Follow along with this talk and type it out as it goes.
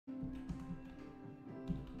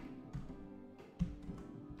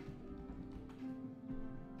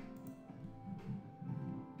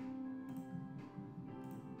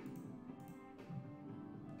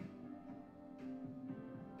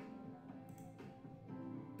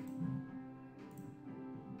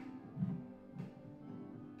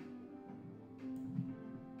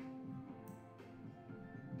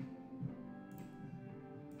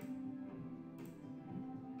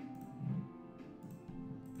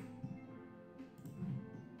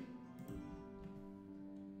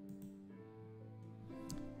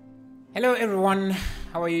Hello everyone,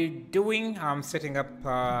 how are you doing? I'm setting up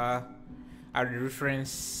a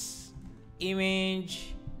reference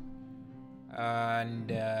image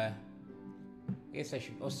and I guess I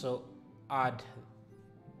should also add,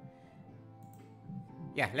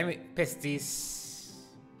 let me paste this.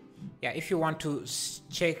 If you want to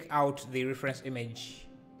check out the reference image,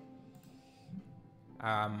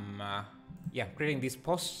 creating this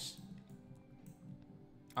post,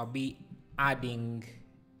 I'll be adding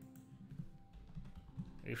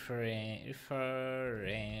reference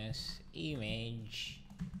image.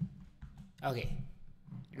 Okay,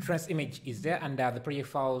 reference image is there, and the project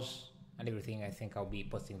files and everything. I think I'll be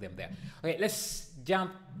posting them there. Okay, let's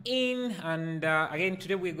jump in. And again,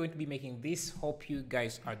 today we're going to be making this. Hope you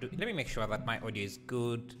guys are doing. Let me make sure that my audio is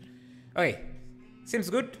good. Okay, seems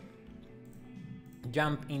good.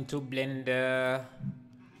 Jump into Blender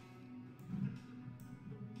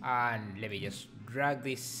and let me just drag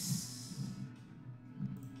this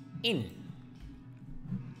in.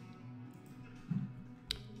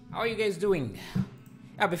 How are you guys doing?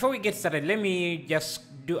 Before we get started, let me just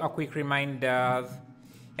do a quick reminder.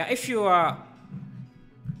 If you are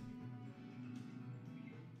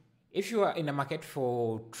in the market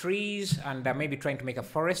for trees and maybe trying to make a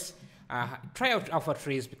forest, try out Alpha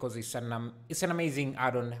Trees because it's an amazing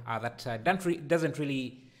add-on that doesn't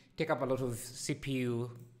really take up a lot of CPU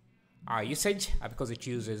usage because it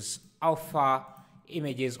uses alpha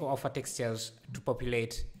images or alpha textures to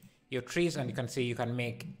populate your trees, and you can see you can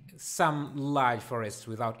make some large forests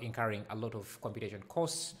without incurring a lot of computation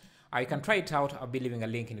costs. You can try it out. I'll be leaving a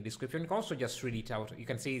link in the description. You can also just read it out. You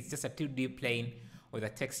can see it's just a 2D plane with a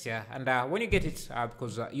texture, and when you get it,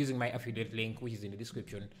 because using my affiliate link, which is in the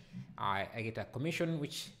description, I get a commission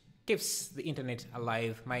which keeps the internet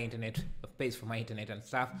alive, my internet, pays for my internet and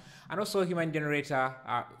stuff. And also Human Generator,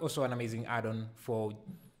 also an amazing add-on for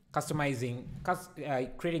customizing,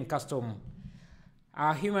 creating custom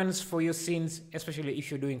humans for your scenes, especially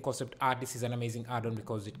if you're doing concept art. This is an amazing add-on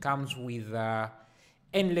because it comes with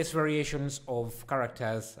endless variations of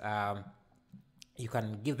characters. You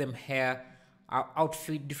can give them hair,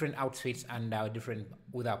 different outfits, and different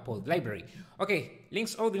with our pose library. Okay,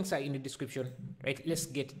 all links are in the description. Right, let's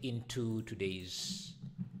get into today's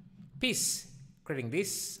piece. Creating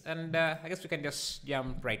this, and I guess we can just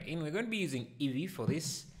jump right in. We're going to be using Eevee for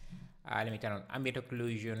this. Let me turn on ambient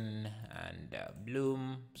occlusion and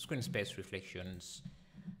bloom, screen space reflections.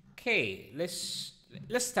 Okay, let's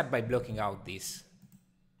start by blocking out this.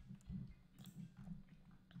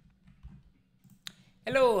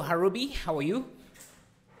 Hello, Harubi, how are you?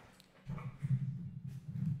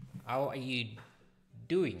 How are you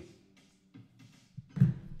doing?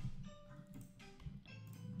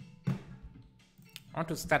 I want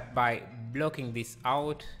to start by blocking this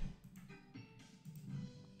out.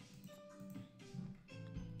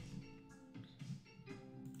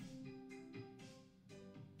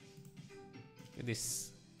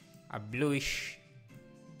 This a bluish,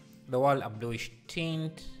 the wall a bluish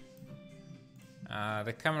tint.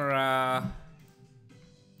 The camera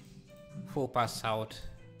full pass out.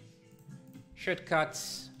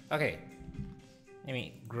 Shortcuts. Okay, let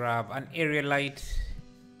me grab an area light.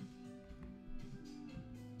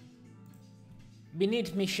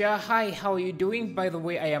 Binit Misha, hi, how are you doing? By the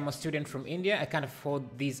way, I am a student from India. I can't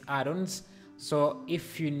afford these add-ons. So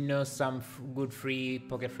if you know some good free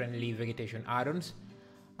pocket-friendly vegetation add-ons,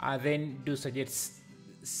 then do suggest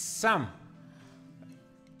some.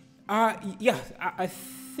 I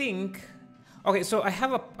think. Okay, so I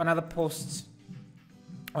have another post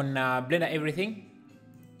on Blender Everything,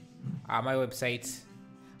 my website,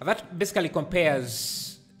 that basically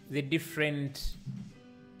compares the different.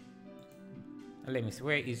 Let me see.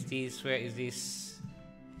 Where is this?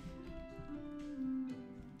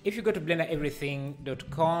 If you go to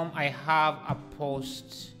blendereverything.com, I have a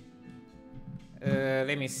post.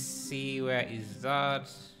 Let me see, where is that?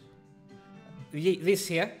 This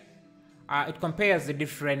here. It compares the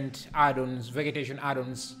different add-ons, vegetation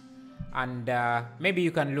add-ons, and maybe you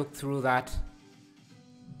can look through that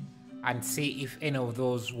and see if any of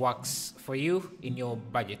those works for you in your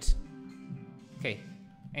budget. Okay,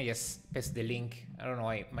 and just paste the link. I don't know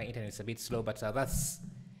why my internet is a bit slow, but that's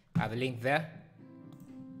the link there.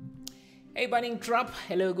 Hey, Burning Trap,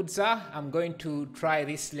 hello good sir. I'm going to try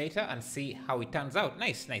this later and see how it turns out.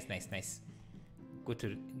 Nice. Good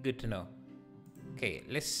to know. Okay,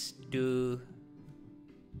 let's do.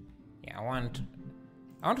 I want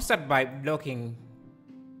to start by blocking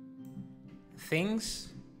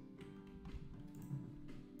things.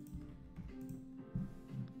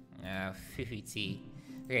 50.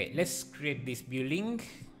 Okay, let's create this building.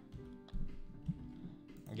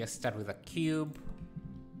 Just start with a cube.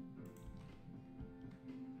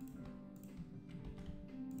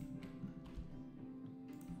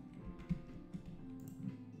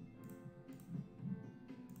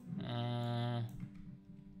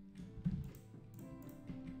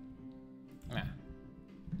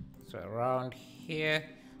 So around here,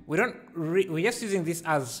 we're just using this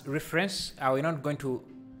as reference. We're not going to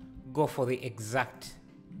go for the exact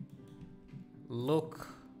look.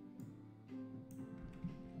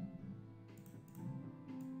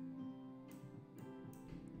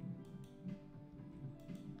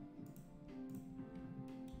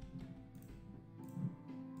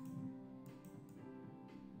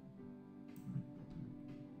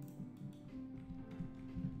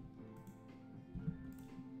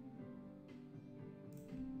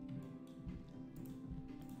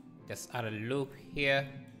 Just add a loop here.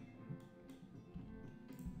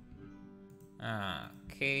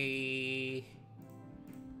 Okay,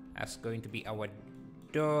 that's going to be our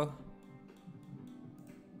door.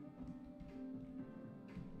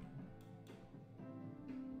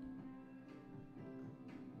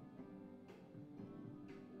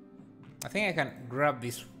 I think I can grab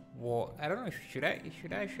this wall. I don't know if should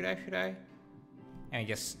I? And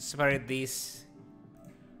just separate this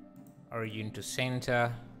origin to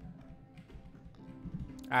center.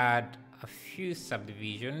 Add a few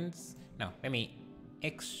subdivisions. No, let me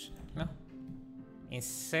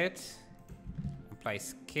insert, apply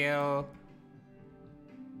scale.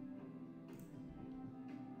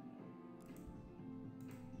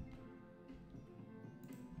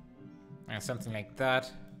 And something like that.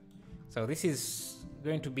 So this is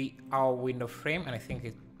going to be our window frame, and I think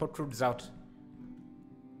it protrudes out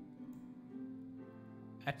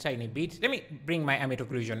a tiny bit. Let me bring my ambient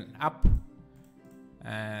occlusion up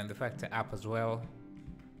and the factor up as well.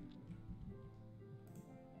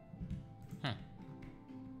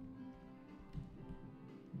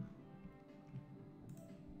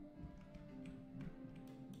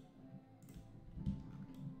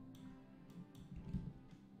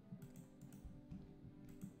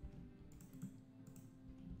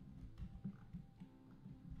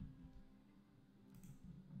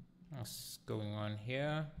 What's going on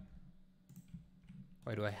here?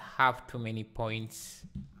 Why do I have too many points?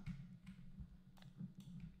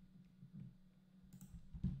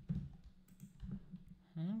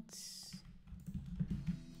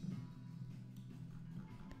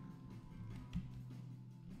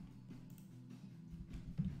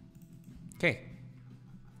 Okay.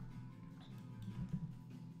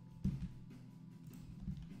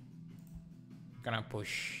 Gonna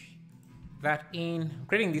push that in. I'm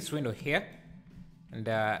creating this window here and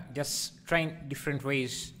just trying different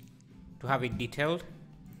ways to have it detailed.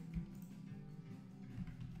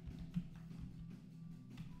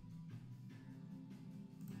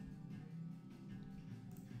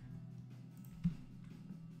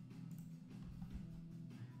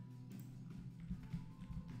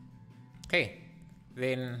 Okay,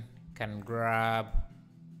 then can grab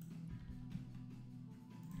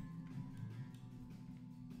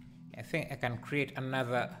I think I can create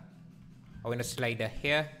another window slider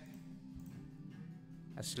here,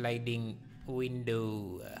 a sliding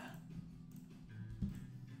window.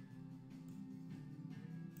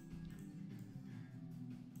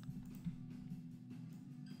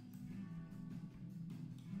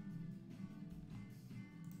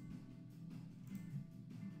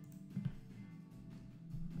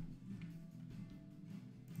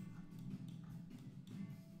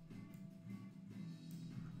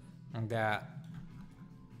 And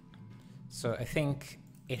so I think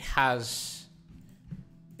it has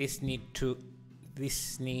this needs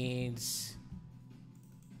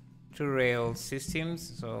two rail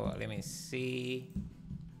systems. So let me see.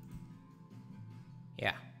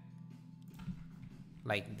 Yeah,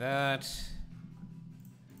 like that.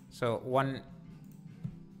 So one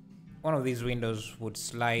of these windows would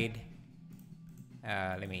slide.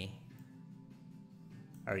 Let me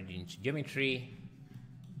arrange geometry.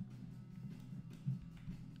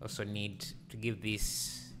 Also need to give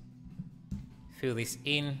this, fill this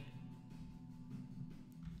in.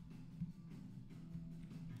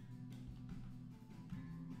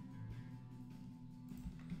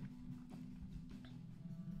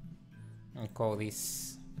 And call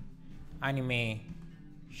this anime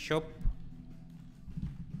shop.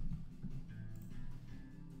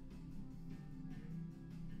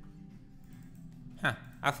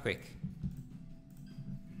 Earthquake.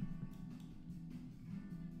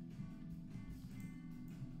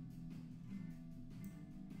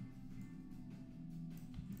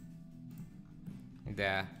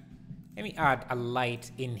 There. Let me add a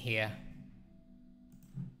light in here.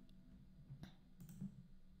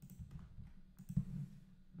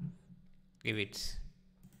 give it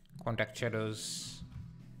contact shadows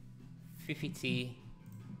 50.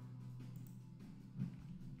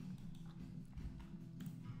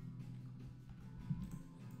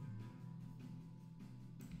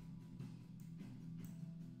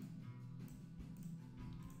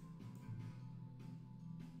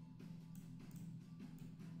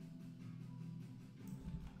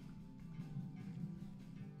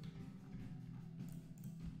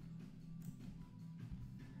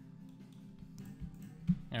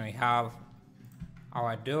 And we have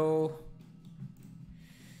our dough.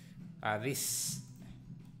 This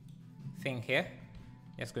thing here,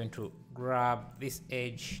 just going to grab this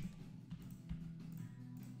edge,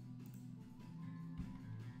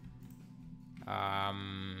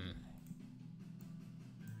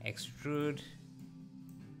 extrude,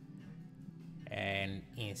 and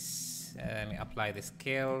let me apply the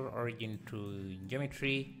scale, origin to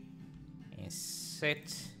geometry,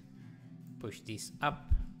 insert, push this up.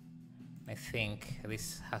 I think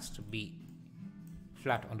this has to be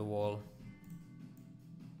flat on the wall.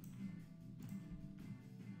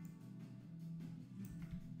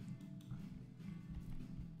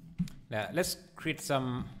 Now let's create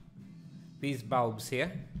these bulbs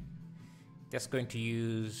here. Just going to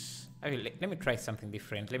use, let me try something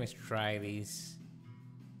different. Let me try these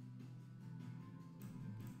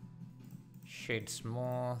shade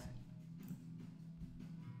smooth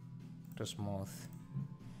to smooth.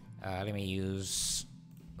 Let me use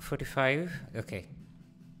 45. Okay,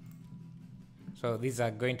 so these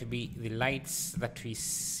are going to be the lights that we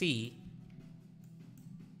see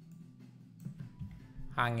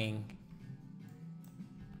hanging.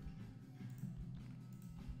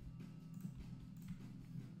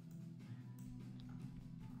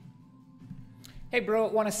 Hey bro,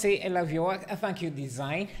 want to say I love your work. Thank you,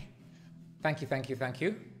 design. Thank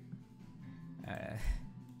you.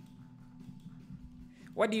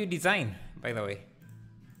 What do you design, by the way?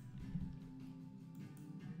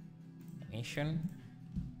 Animation.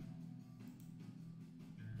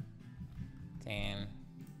 10.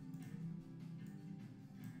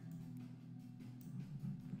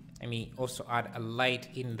 Let me also add a light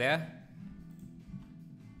in there.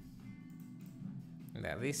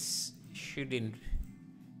 Now this shouldn't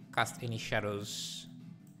cast any shadows.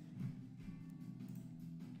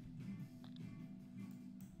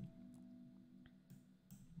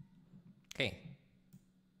 Okay.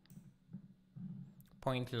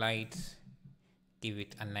 Point light, give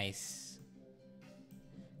it a nice,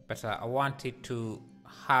 but I want it to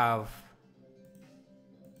have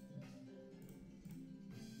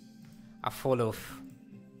a fall off.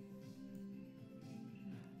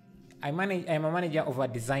 I'm a manager of a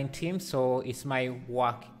design team, so it's my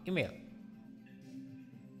work email.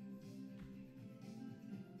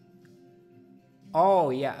 Oh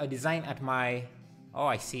yeah, a design at my, oh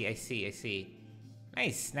I see.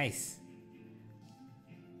 Nice.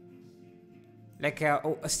 Like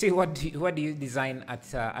Steve, what do you design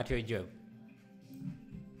at your job?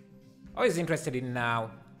 Always interested in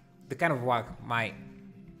the kind of work my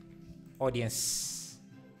audience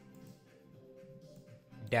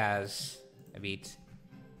does a bit.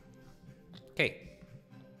 Okay.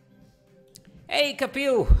 Hey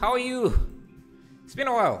Kapil, how are you? It's been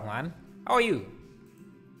a while, man. How are you?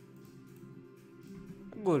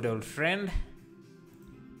 Good old friend.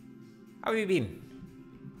 How have you been?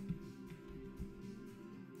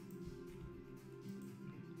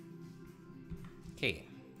 Okay.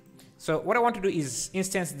 So what I want to do is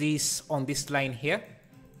instance this on this line here.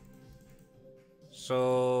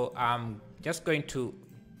 So I'm just going to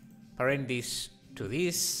parent this to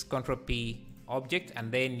this Control P object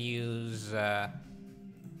and then use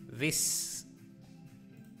this.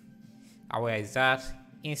 Where is that?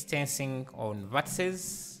 Instancing on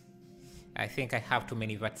vertices. I think I have too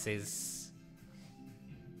many vertices.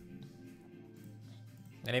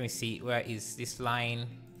 Let me see, where is this line?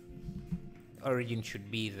 Origin should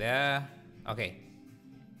be there. Okay.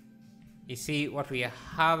 You see what we are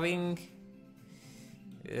having?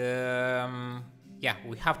 Yeah,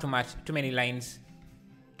 we have too many lines,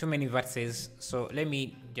 too many vertices. So let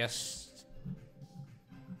me just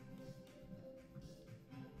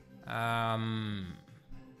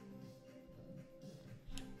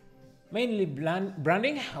mainly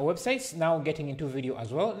branding websites, now getting into video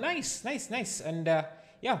as well. Nice. And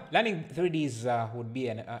yeah, learning 3Ds would be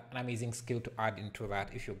an amazing skill to add into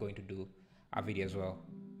that if you're going to do a video as well.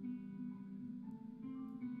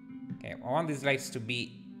 Okay, I want these lights to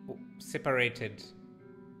be separated.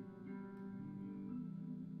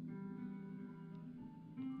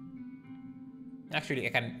 Actually, I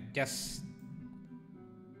can just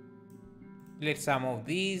delete some of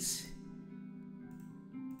these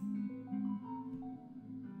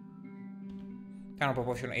Channel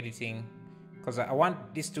proportional editing, because I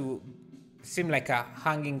want this to seem like a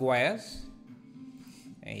hanging wires.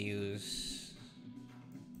 I use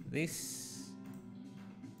this.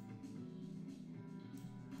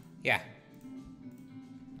 Yeah.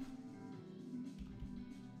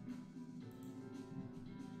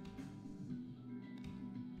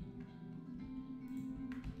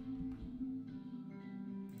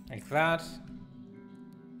 Like that.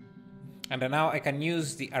 And now I can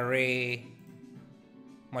use the array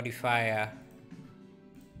modifier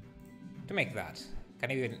to make that.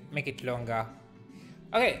 Can even make it longer.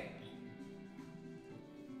 Okay.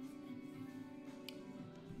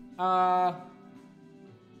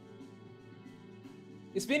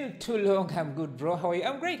 It's been too long. I'm good, bro. How are you?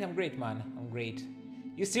 I'm great, man. I'm great.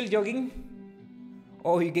 You still jogging?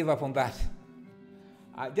 Or you gave up on that?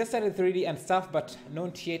 I just started 3D and stuff, but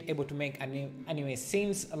not yet able to make anime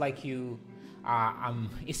scenes like you.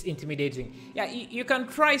 It's intimidating. Yeah, you can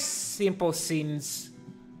try simple scenes.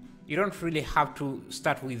 You don't really have to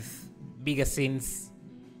start with bigger scenes.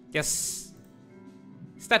 Just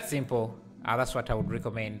start simple. That's what I would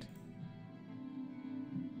recommend.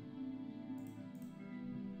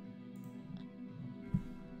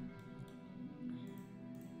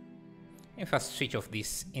 Let me first switch off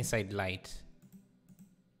this inside light.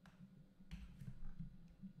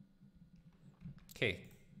 Okay.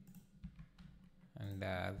 And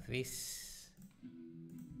this.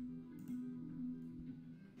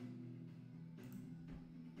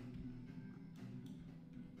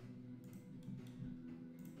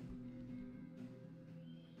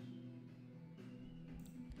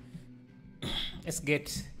 Let's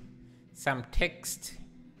get some text.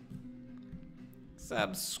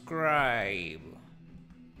 Subscribe.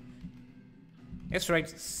 Let's write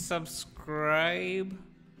subscribe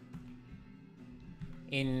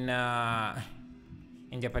in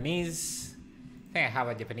Japanese. I think I have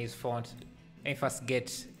a Japanese font. Let me first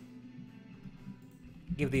give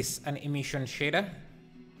this an emission shader.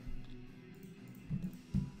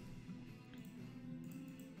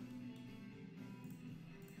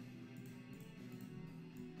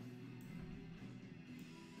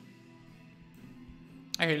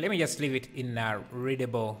 Okay, let me just leave it in a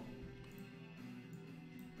readable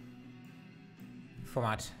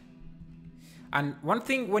format. And one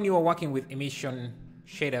thing when you are working with emission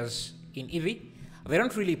shaders in Eevee, they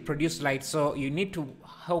don't really produce light, so you need to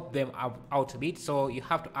help them out a bit. So you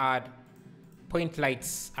have to add point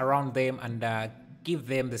lights around them and give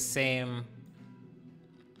them the same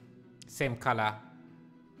color.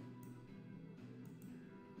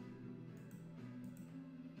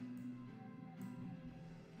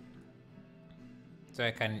 So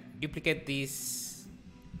I can duplicate this.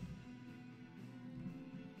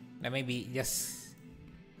 Now maybe just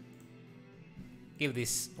give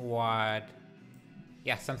this word,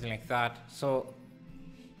 yeah, something like that. So,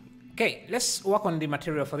 okay, let's work on the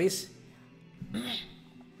material for this.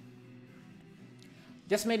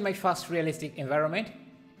 Just made my first realistic environment.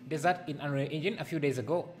 Did that in Unreal Engine a few days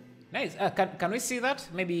ago. Nice. Can we see that?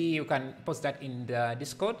 Maybe you can post that in the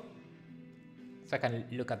Discord so I can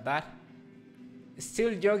look at that.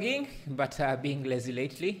 Still jogging, but being lazy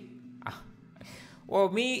lately. Well,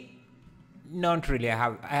 me, not really.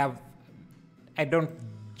 I don't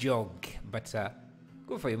jog, but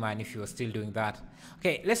good for you, man, if you're still doing that.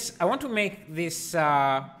 Okay, I want to make this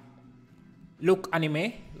look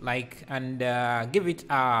anime like, and give it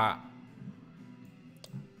an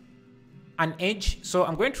edge. So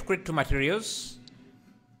I'm going to create two materials.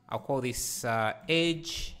 I'll call this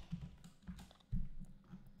edge.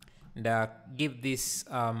 And give this,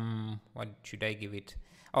 what should I give it?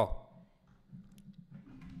 Oh,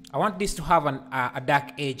 I want this to have a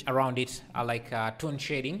dark edge around it, like tone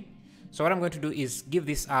shading. So what I'm going to do is give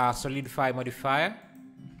this a solidify modifier.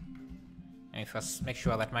 And first make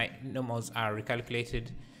sure that my normals are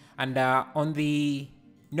recalculated. And on the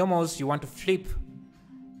normals, you want to flip.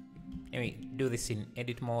 Let me do this in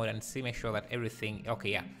edit mode and see, make sure that everything,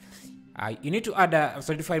 okay, yeah. You need to add a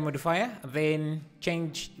solidified modifier, then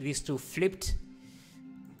change this to flipped.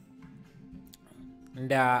 And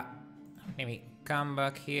let me come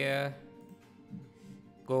back here,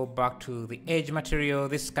 go back to the edge material.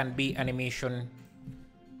 This can be an emission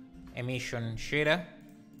shader.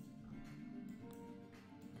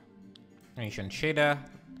 Emission shader.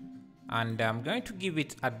 And I'm going to give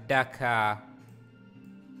it a darker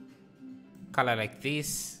color like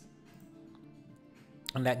this.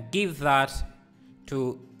 And I give that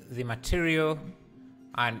to the material,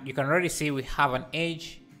 and you can already see we have an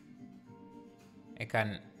edge. I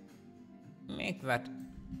can make that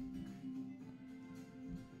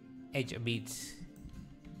edge a bit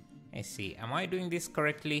Let's see, am I doing this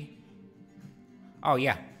correctly? Oh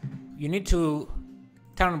yeah, you need to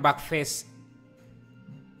turn back face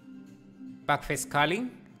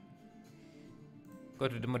culling. Go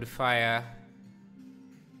to the modifier,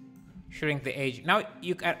 shrink the edge. Now I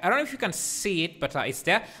don't know if you can see it, but it's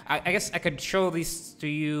there. I guess I could show this to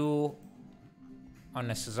you on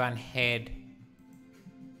a Suzanne head.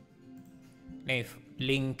 If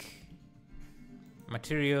link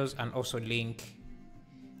materials and also link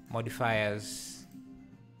modifiers.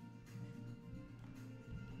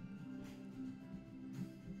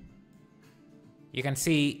 You can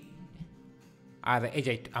see the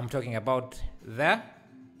edge I'm talking about there.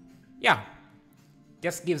 Yeah,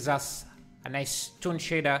 just gives us a nice toon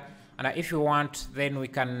shader, and if you want, then we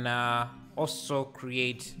can also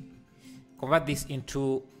convert this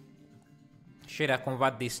into shader,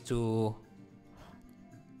 convert this to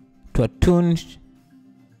a toon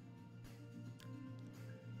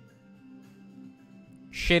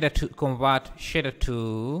shader, to convert shader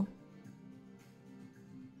to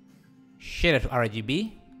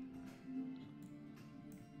RGB.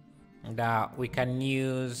 And we can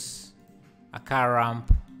use a car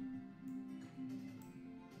ramp.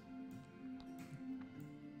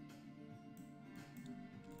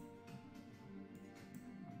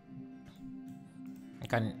 You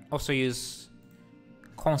can also use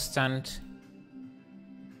constant,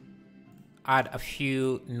 add a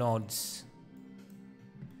few nodes.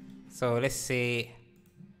 So let's say,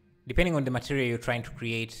 depending on the material you're trying to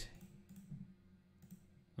create,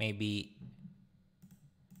 maybe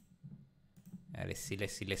let's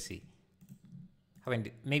see.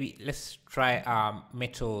 Maybe let's try a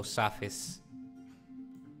metal surface.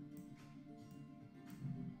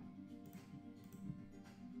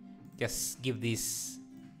 Just give this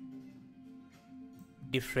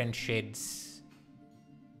different shades,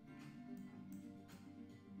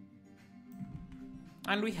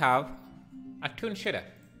 and we have a toon shader.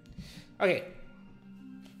 Okay,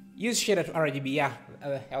 use shader to RGB. Yeah,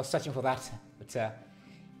 I was searching for that, but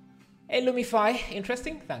Illumify,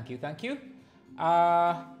 interesting. Thank you.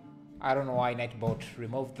 I don't know why Nightbot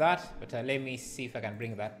removed that, but let me see if I can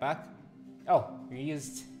bring that back. Oh, you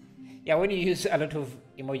used, yeah, when you use a lot of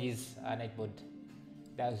emojis, Nightbot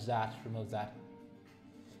does that, removes that.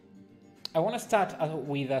 I want to start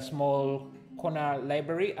with a small corner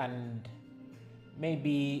library and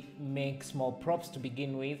maybe make small props to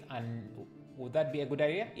begin with, and would that be a good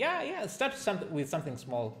idea? Yeah, start with something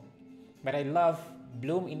small. But I love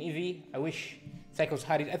Bloom in Eevee. I wish Cycles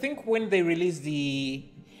had it. I think when they released the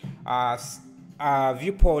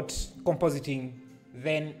viewport compositing,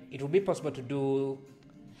 then it will be possible to do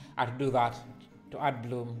that, to add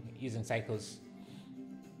Bloom using Cycles.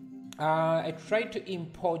 I tried to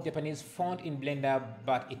import Japanese font in Blender,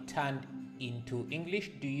 but it turned into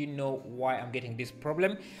English. Do you know why I'm getting this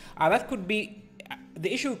problem? That could be,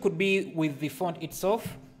 the issue could be with the font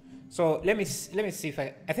itself. So let me see if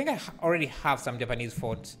I think I already have some Japanese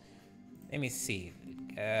fonts. Let me see.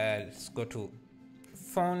 Let's go to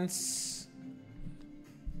fonts.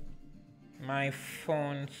 My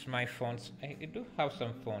fonts. I do have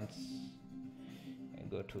some fonts. I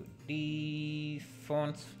go to the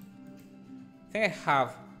fonts. I think I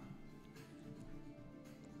have.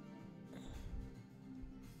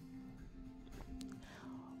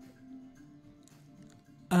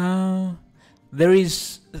 There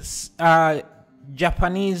is a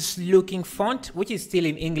Japanese looking font which is still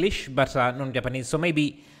in English but non-Japanese. So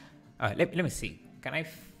maybe let me see. Can I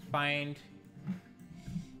find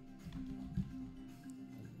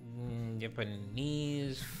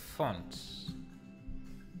Japanese fonts?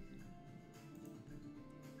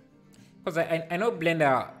 Because I know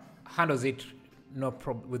Blender handles it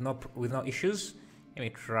with no issues. Let me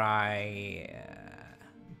try.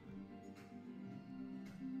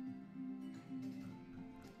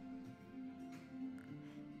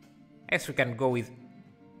 Yes, we can go with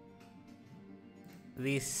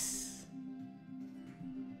this.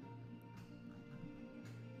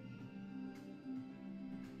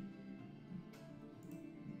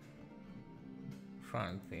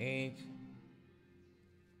 Front page.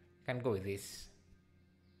 Can go with this.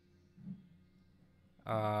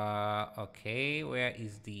 Okay, where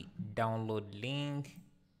is the download link?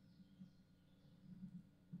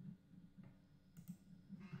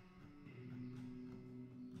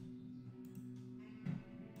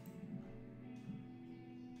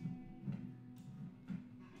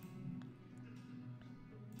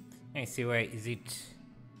 Let me see, where is it?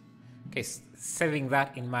 Okay, saving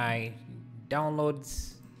that in my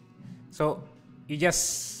downloads. So you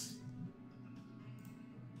just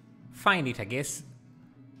find it, I guess.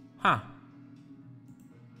 Huh.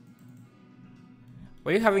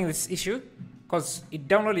 Were you having this issue? Because it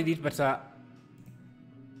downloaded it, but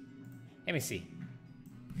let me see.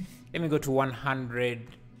 Let me go to 100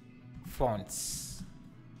 fonts.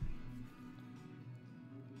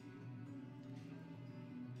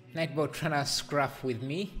 Nightbot trying to scrap with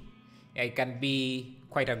me. Yeah, it can be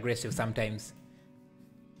quite aggressive sometimes.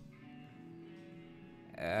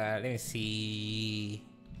 Let me see.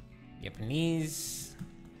 Japanese.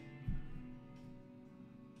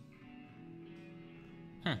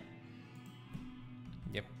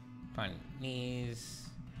 Japanese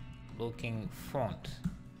looking font.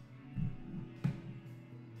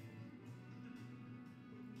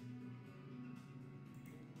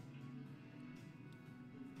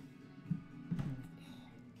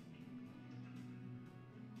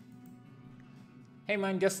 Hey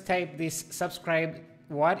man, just type this subscribe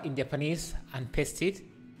word in Japanese and paste it.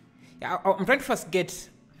 Yeah, I'm trying to first get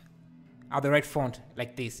the right font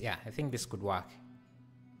like this. Yeah, I think this could work.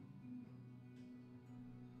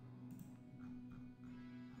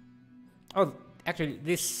 Oh, actually,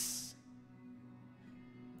 this.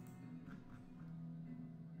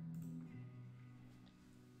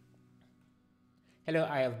 Hello,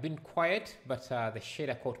 I have been quiet, but the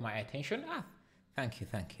shader caught my attention. Thank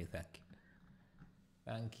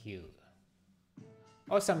you.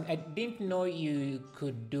 Awesome. I didn't know you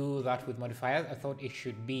could do that with modifiers. I thought it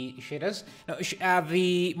should be shaders. No,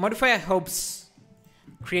 the modifier helps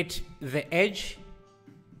create the edge,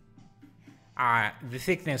 the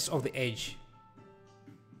thickness of the edge.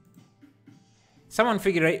 Someone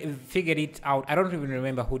figured it out. I don't even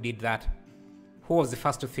remember who did that. Who was the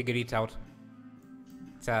first to figure it out?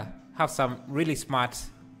 Have some really smart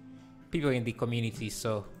people in the community,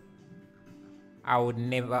 so I would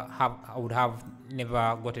have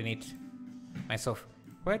never gotten it myself.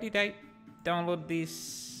 Where did I download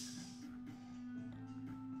this?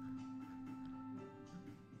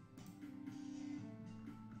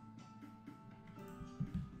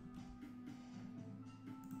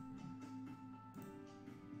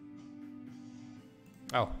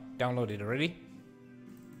 Oh, downloaded already.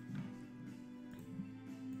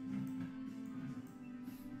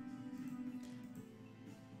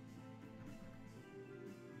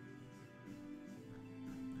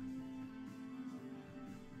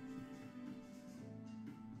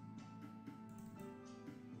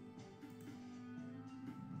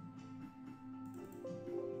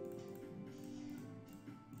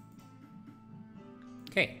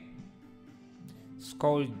 Okay, it's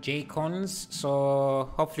called JCons. So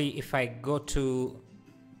hopefully if I go to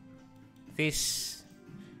this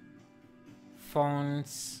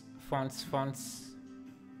fonts,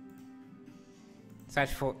 search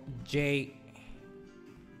for J.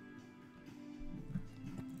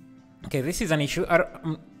 Okay, this is an issue.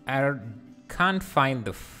 I can't find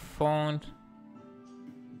the font.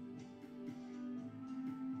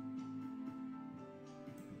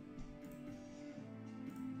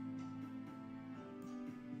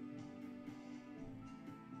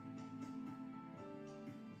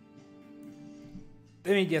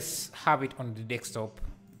 Let me just have it on the desktop,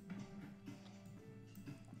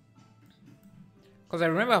 because I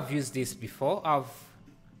remember I've used this before. I've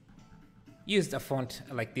used a font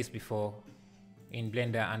like this before in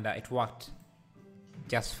Blender and it worked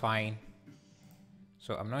just fine.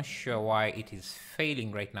 So I'm not sure why it is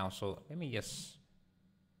failing right now. So let me just...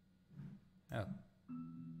 Oh.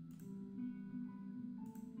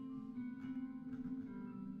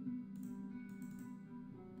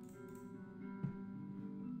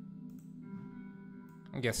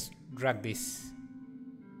 Just drag this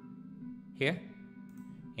here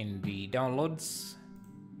in the downloads.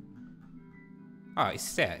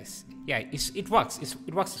 It's there. It works.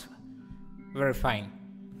 It works very fine.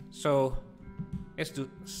 So let's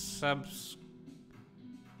do subs.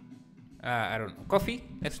 I don't know, coffee.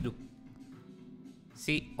 Let's do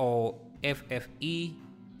COFFEE.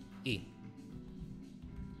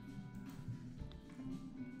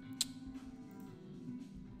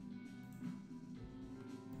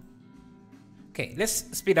 Okay,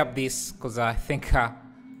 let's speed up this because I think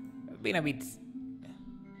been a bit.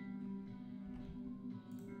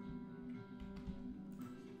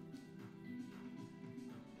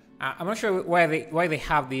 I'm not sure why they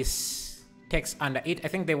have this text under it. I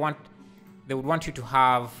think they would want you to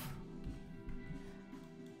have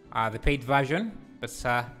the paid version, but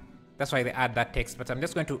that's why they add that text. But I'm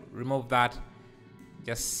just going to remove that.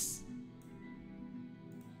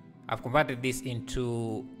 I've converted this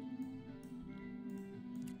into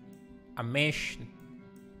a mesh.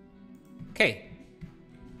 Okay,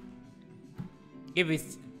 give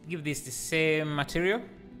this the same material.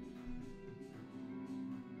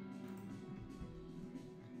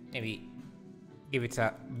 maybe give it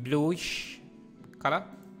a bluish color.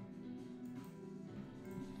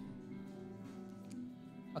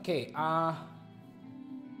 Okay, I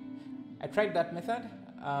tried that method,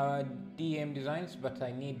 DM designs, but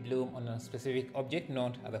I need bloom on a specific object,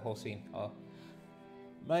 not the whole scene.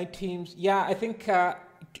 My teams, yeah, I think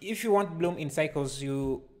if you want bloom in cycles,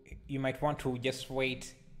 you might want to just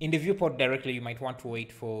wait in the viewport directly. You might want to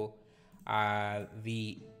wait for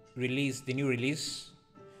the new release.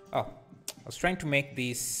 Oh, I was trying to make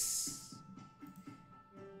this.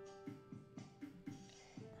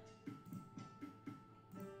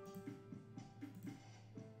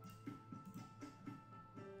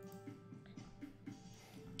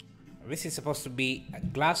 This is supposed to be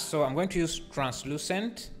glass, so I'm going to use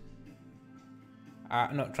translucent,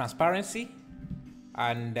 no, transparency,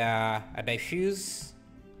 and a diffuse,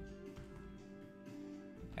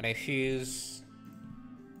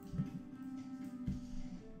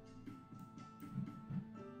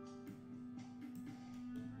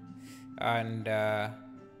 and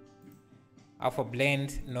alpha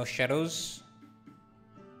blend, no shadows.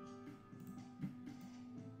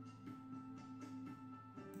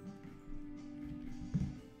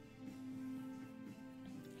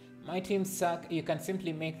 My team suck. You can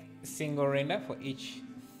simply make single render for each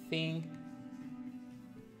thing.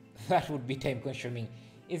 That would be time consuming.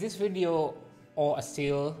 Is this video or a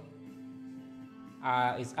still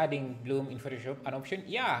is adding bloom in Photoshop an option?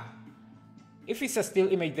 Yeah. If it's a still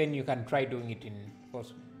image, then you can try doing it in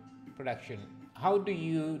post production. How do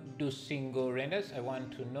you do single renders? I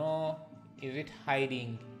want to know. Is it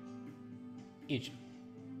hiding each?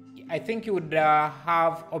 I think you would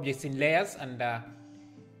have objects in layers and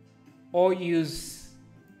or use,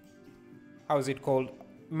 how is it called,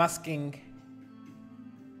 masking.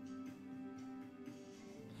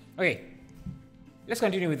 Okay, let's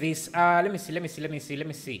continue with this. Let me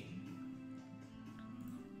see.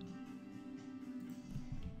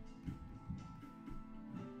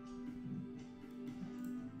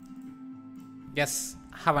 Just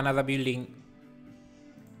have another building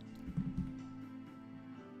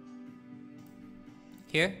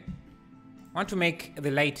here. I want to make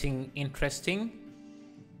the lighting interesting.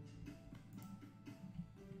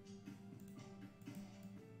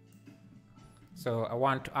 So I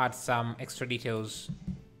want to add some extra details.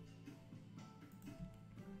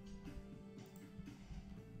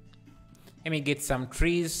 Let me get some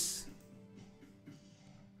trees.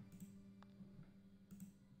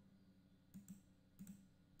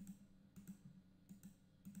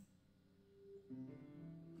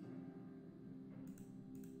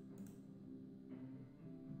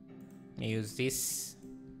 Use this.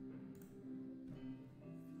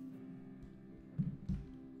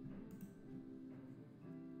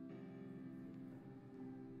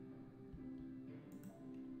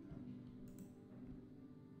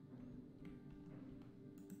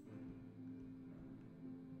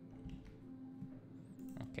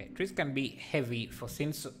 Okay, trees can be heavy for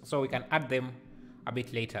scenes, so we can add them a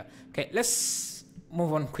bit later. Okay, let's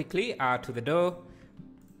move on quickly to the door.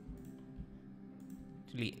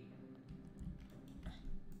 Actually,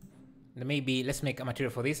 maybe let's make a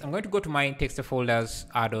material for this. I'm going to go to my texture folders,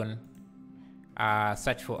 add-on,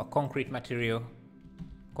 search for a concrete material,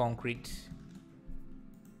 concrete.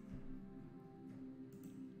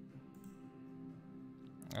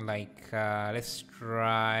 Like, let's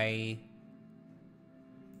try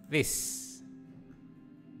this.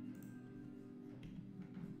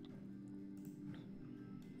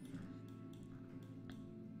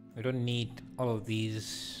 We don't need all of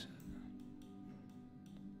these.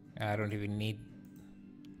 I don't even need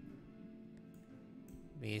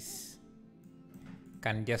this.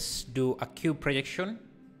 Can just do a cube projection.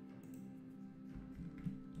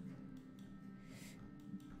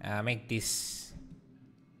 Make this.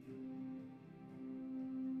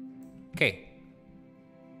 Okay.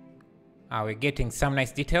 We're getting some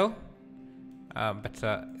nice detail, but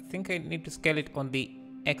I think I need to scale it on the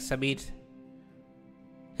X a bit.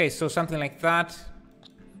 Okay, so something like that.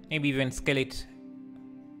 Maybe even scale it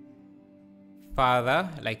further,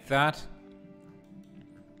 like that.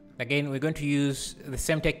 Again, we're going to use the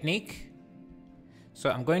same technique. So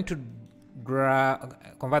I'm going to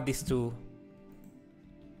convert this to.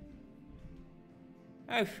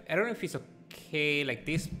 I don't know if it's okay like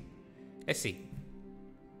this. Let's see.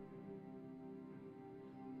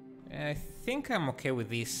 I think I'm okay with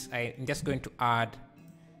this. I'm just going to add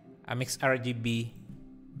a mix RGB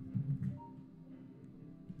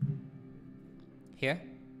here.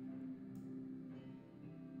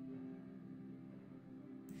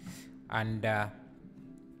 And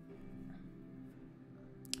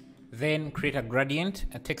then create a gradient,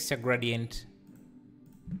 a texture gradient,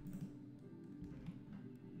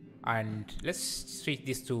 and let's switch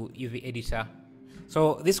this to UV editor.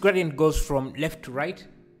 So this gradient goes from left to right.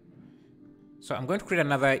 So I'm going to create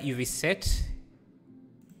another UV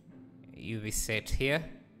set here,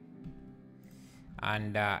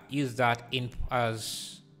 and use that in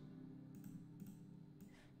as,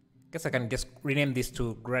 guess I can just rename this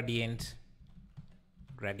to gradient,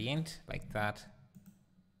 like that,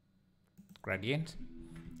 gradient,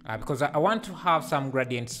 because I want to have some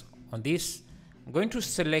gradients on this. I'm going to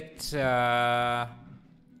select all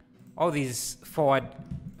these forward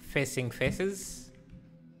facing faces,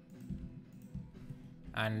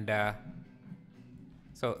 and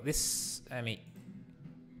so this, I mean,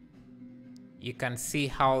 you can see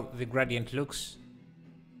how the gradient looks.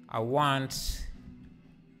 I want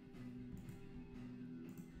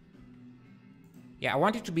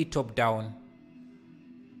it to be top down.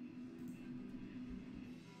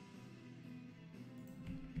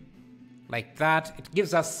 Like that. It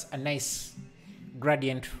gives us a nice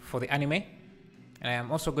gradient for the anime. And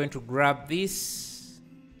I'm also going to grab this.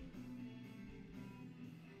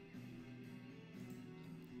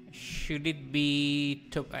 Should it be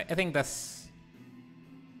top? I think that's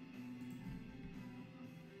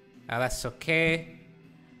okay.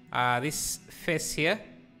 This face here.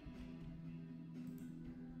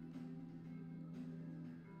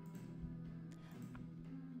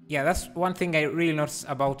 Yeah, that's one thing I really notice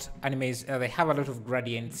about animes. They have a lot of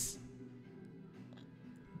gradients.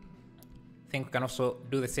 I think we can also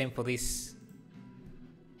do the same for this.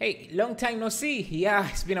 Hey, long time no see. Yeah,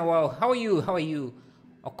 it's been a while. How are you? How are you,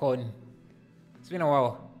 Okon? It's been a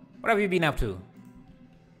while. What have you been up to?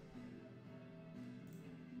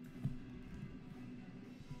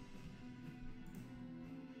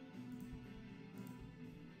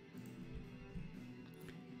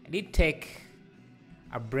 I did take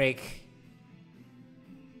a break.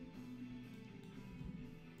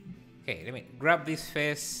 Okay, let me grab this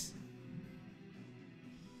face.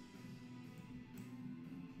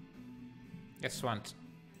 Just want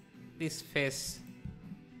this face.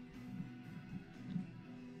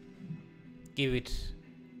 Give it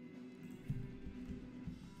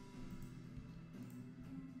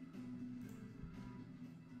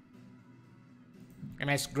a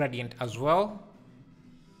nice gradient as well.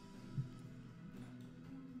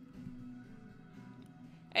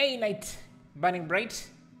 Hey, Night Burning Bright.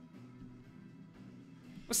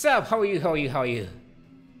 What's up? How are you? How are you? How are you?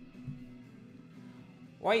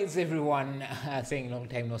 Why is everyone saying long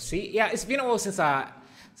time no see? Yeah, it's been a while since I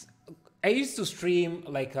used to stream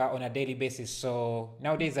like on a daily basis. So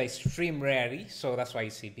nowadays I stream rarely. So that's why you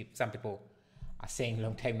see some people are saying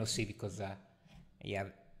long time no see, because yeah.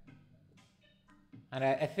 And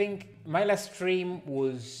I think my last stream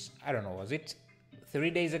was, I don't know, was it 3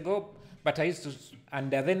 days ago? But I used to,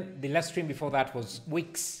 and then the last stream before that was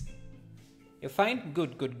weeks. You're fine?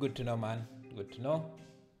 Good to know, man. Good to know.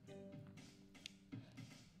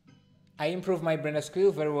 I improved my Blender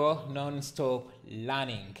skill very well. Non-stop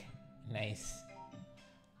learning. Nice.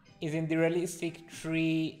 Is in the realistic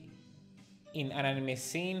tree in an anime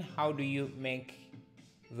scene? How do you make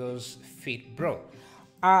those fit, bro?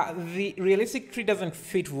 The realistic tree doesn't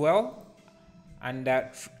fit well, and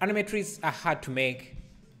anime trees are hard to make.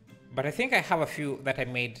 But I think I have a few that I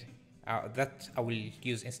made that I will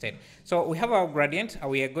use instead. So we have our gradient.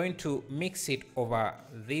 We are going to mix it over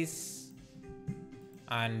this.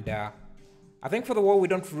 And I think for the wall, we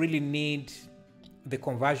don't really need the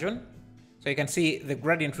conversion. So you can see the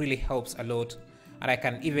gradient really helps a lot. And I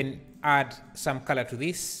can even add some color to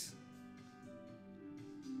this.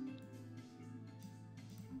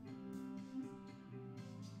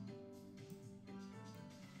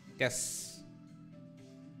 Just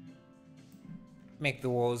make the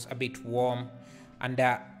walls a bit warm. And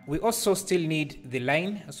we also still need the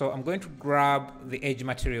line. So I'm going to grab the edge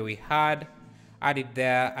material we had, add it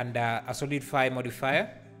there, and a solidify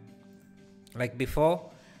modifier like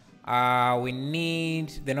before. We need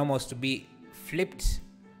the normals to be flipped,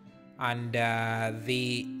 and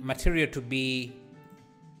the material to be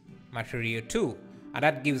material 2, and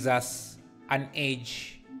that gives us an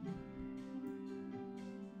edge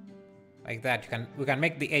like that. We can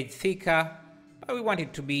make the edge thicker, but we want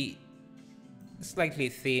it to be slightly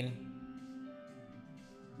thin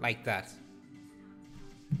like that.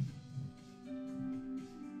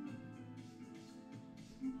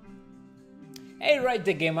 Hey, Right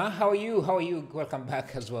the Gamer, how are you? How are you? Welcome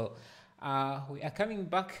back as well. We are coming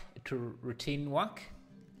back to routine work.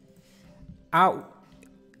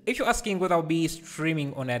 if you're asking whether I'll be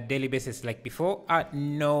streaming on a daily basis like before,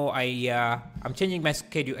 no, I'm changing my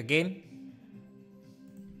schedule again.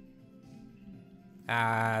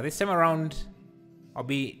 This time around, I'll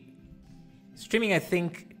be streaming, I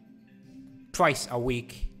think, twice a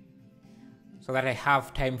week, so that I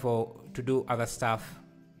have time to do other stuff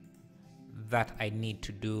that I need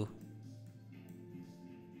to do.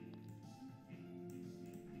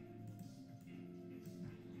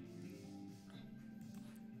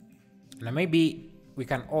 Now maybe we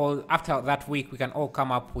can all, after that week, we can all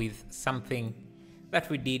come up with something that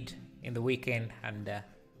we did in the weekend, and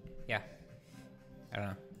yeah, I don't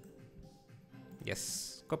know.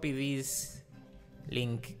 Just copy these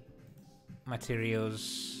link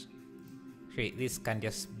materials. Okay, this can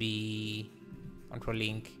just be control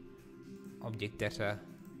link object data.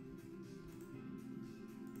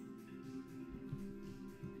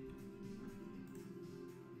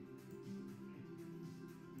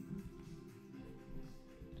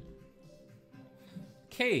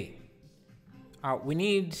 Okay, we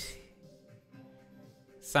need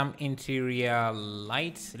some interior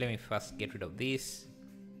lights. Let me first get rid of this.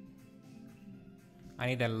 I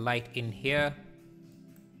need a light in here.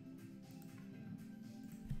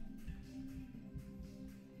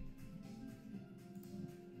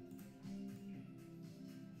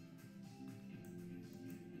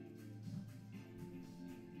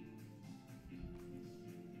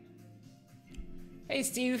 Hey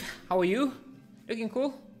Steve, how are you? Looking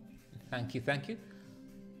cool? Thank you, thank you.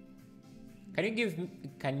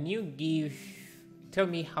 Tell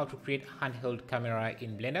me how to create handheld camera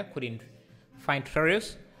in Blender? Couldn't find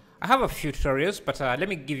tutorials. I have a few tutorials, but let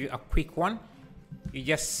me give you a quick one. You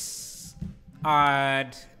just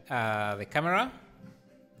add the camera,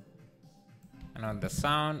 and on the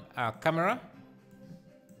sound camera.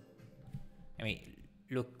 Let me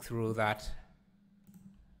look through that.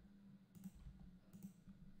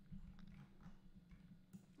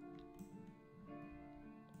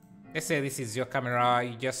 Let's say this is your camera.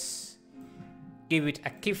 You just give it a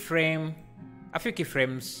keyframe, a few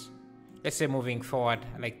keyframes. Let's say moving forward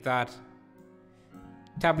like that.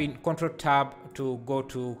 Tab in, Control Tab to go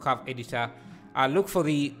to curve editor. Look for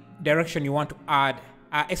the direction you want to add,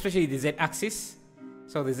 especially the Z axis.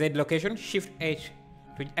 So the Z location, Shift H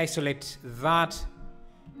to isolate that,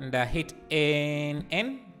 and hit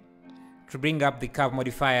N to bring up the curve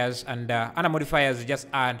modifiers, and other modifiers just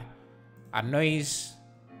add a noise,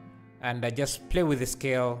 and just play with the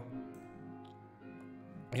scale.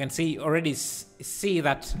 You can see already see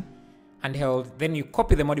that handheld. Then you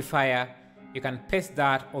copy the modifier. You can paste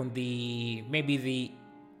that on the maybe the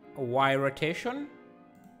Y rotation.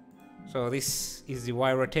 So this is the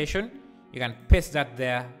Y rotation. You can paste that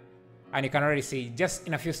there, and you can already see just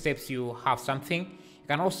in a few steps you have something. You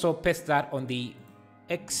can also paste that on the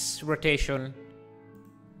X rotation,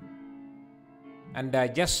 and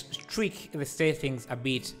just tweak the settings a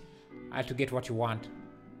bit to get what you want.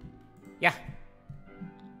 Yeah,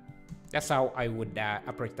 that's how I would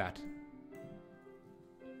approach that.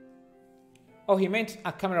 Oh, he meant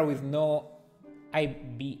a camera with no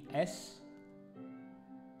IBS.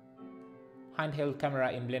 Handheld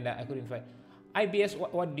camera in Blender. I couldn't find IBS.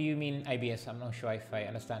 What do you mean IBS? I'm not sure if I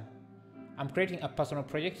understand. I'm creating a personal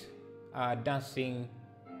project, dancing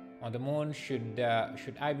on the moon. Should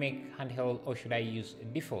I make handheld, or should I use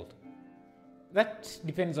default? That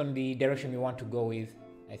depends on the direction you want to go with,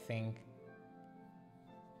 I think.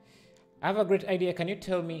 I have a great idea. Can you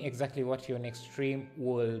tell me exactly what your next stream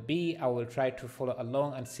will be? I will try to follow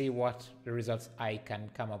along and see what the results I can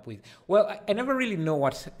come up with. Well, I never really know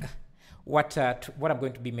what I'm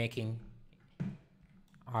going to be making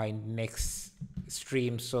in next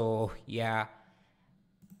stream. So yeah,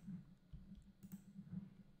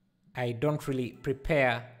 I don't really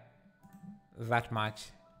prepare that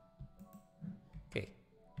much. Okay,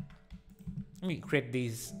 let me create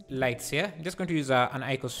these lights here. I'm just going to use an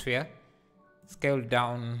icosphere. Scale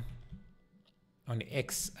down on the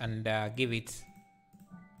X and give it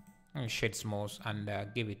shade smooth, and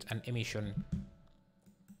give it an emission.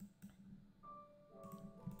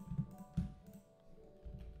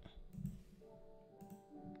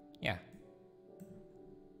 Yeah.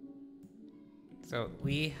 So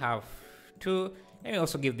we have two. Let me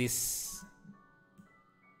also give this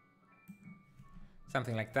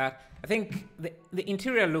something like that. I think the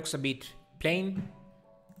interior looks a bit plain.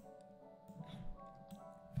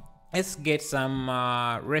 Let's get some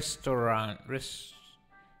restaurant. It's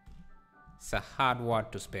a hard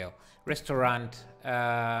word to spell. Restaurant.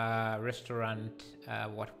 Restaurant.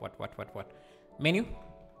 What? Menu.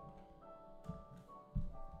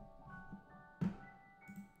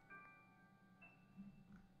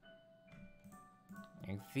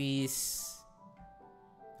 like this,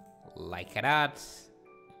 like that.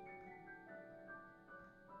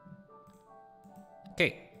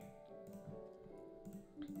 Okay.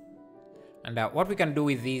 And what we can do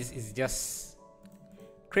with these is just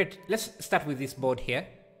create, let's start with this board here.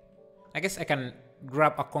 I guess I can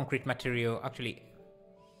grab a concrete material, actually.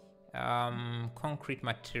 Concrete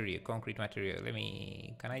material.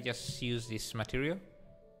 Can I just use this material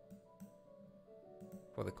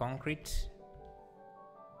for the concrete?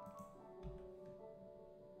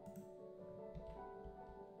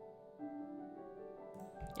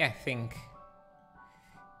 Yeah, I think.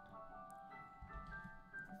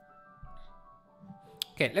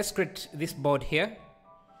 Okay, let's create this board here.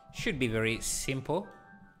 Should be very simple.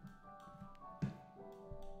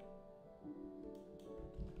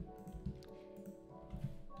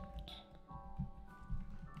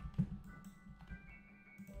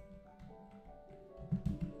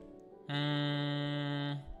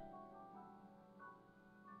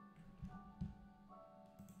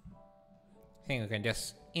 I think we can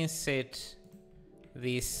just insert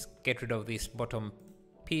this, get rid of this bottom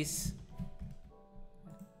piece,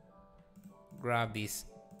 grab this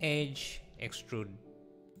edge, extrude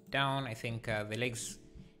down. I think the legs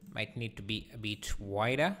might need to be a bit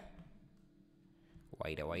wider.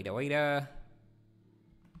 Wider.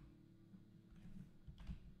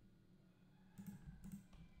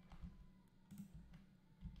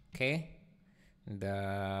 Okay. And do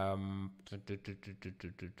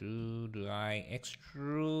I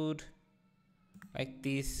extrude like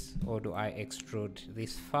this, or do I extrude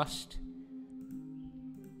this first?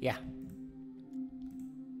 Yeah,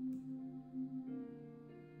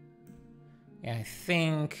 I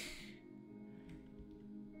think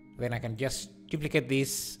then I can just duplicate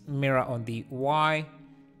this mirror on the Y,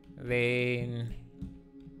 then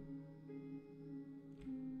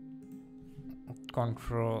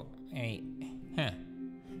Control A.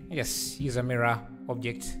 Just use a mirror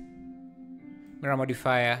object, mirror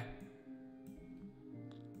modifier,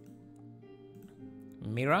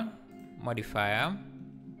 mirror modifier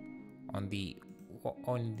on the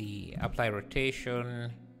apply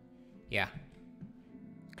rotation. Yeah,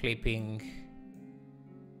 clipping,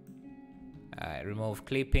 remove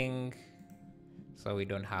clipping so we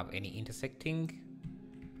don't have any intersecting,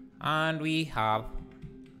 and we have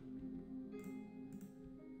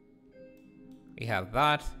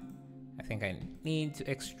that. I think I need to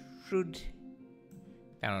extrude,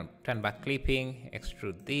 turn back clipping,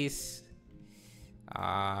 extrude this,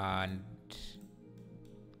 and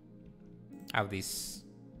have this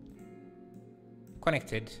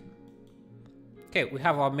connected. Okay, we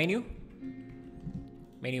have our menu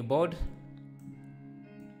board.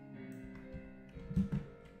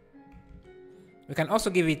 We can also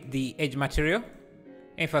give it the edge material.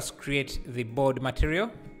 And first create the board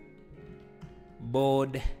material.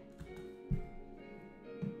 Board.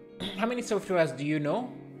 How many softwares do you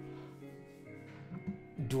know?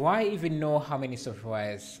 Do I even know how many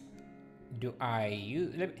softwares do I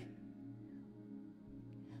use?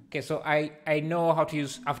 Okay, so I know how to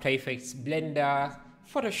use After Effects, Blender,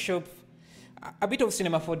 Photoshop, a bit of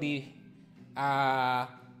Cinema 4D,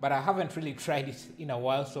 but I haven't really tried it in a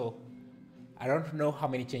while, so I don't know how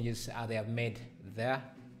many changes they have made there.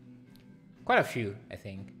 Quite a few, I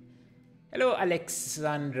think. Hello,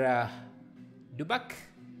 Alexandra Dubak.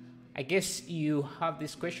 I guess you have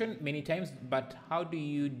this question many times, but how do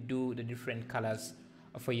you do the different colors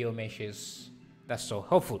for your meshes? That's so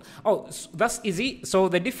helpful. Oh, so that's easy. So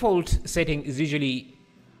the default setting is usually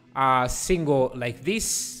single like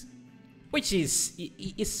this, which is,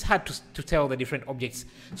 it's hard to tell the different objects.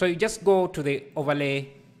 So you just go to the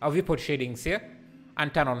overlay of viewport shadings here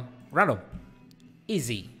and turn on random.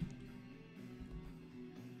 Easy.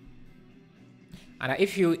 And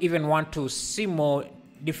if you even want to see more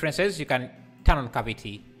differences, you can turn on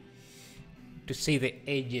cavity to see the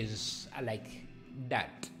edges like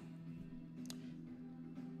that.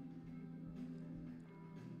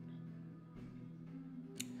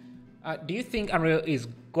 Do you think Unreal is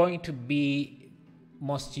going to be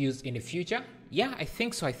most used in the future? Yeah, I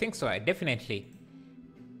think so. Definitely.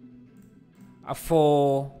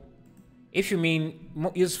 If you mean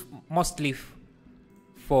use mostly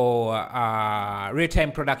for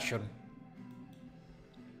real-time production,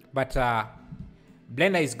 but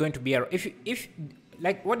Blender is going to be if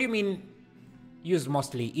like, what do you mean use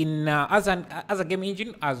mostly in as a game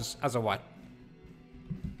engine, as a what?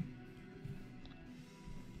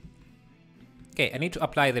 Okay, I need to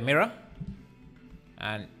apply the mirror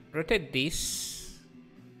and rotate this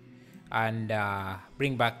and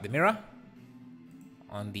bring back the mirror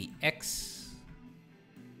on the X.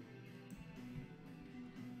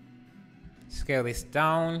 scale this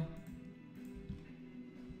down.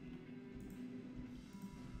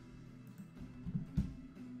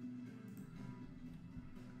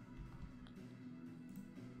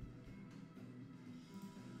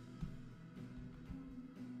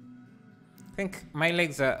 I think my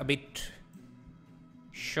legs are a bit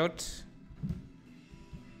short.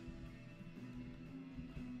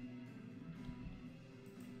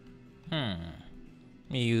 Let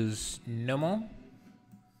me use normal.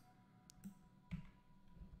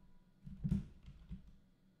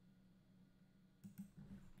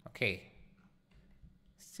 Okay.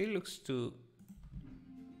 Still looks too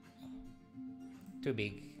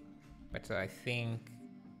big, but I think,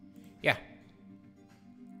 yeah.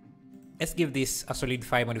 Let's give this a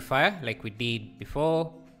solidify modifier like we did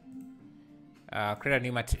before. Create a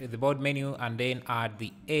new the board menu and then add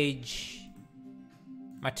the edge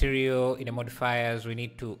material. In the modifiers, we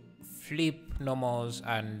need to flip normals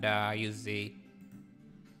and use the,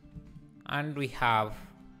 and we have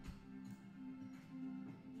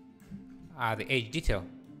the edge detail.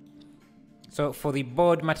 So for the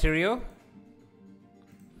board material,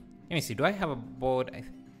 let me see, do I have a board? Let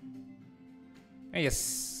me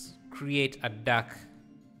just create a dark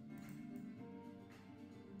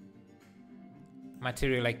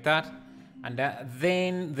material like that, and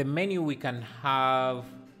then the menu we can have,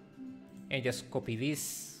 and just copy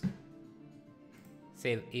this,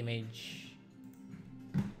 save image,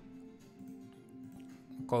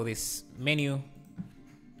 call this menu,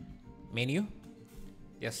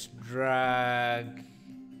 just drag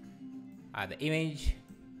the image.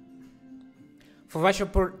 For virtual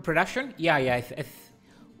production,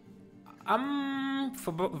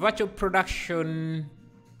 for virtual production,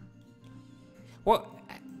 well,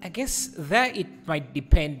 I guess there it might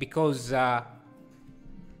depend, because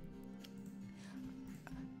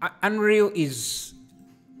Unreal is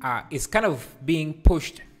kind of being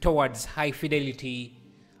pushed towards high fidelity,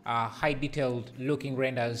 high detailed looking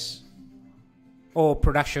renders or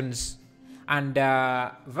productions, and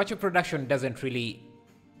virtual production doesn't really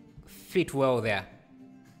fit well there,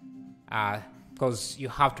 because you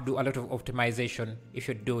have to do a lot of optimization if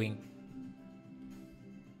you're doing.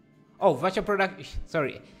 Oh, virtual product.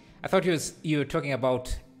 Sorry, I thought you were talking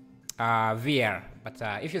about VR, but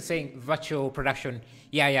if you're saying virtual production,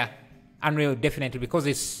 yeah, Unreal definitely, because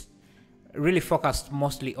it's really focused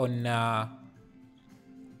mostly on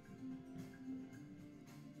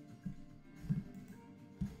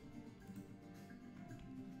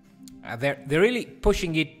they're really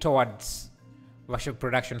pushing it towards virtual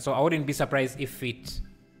production, so I wouldn't be surprised if it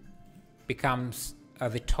becomes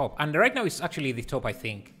the top. And right now it's actually the top, I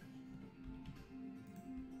think.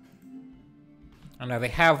 And they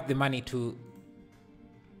have the money to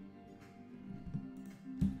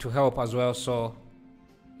help as well, so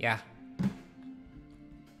yeah.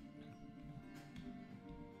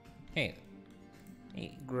 Okay, let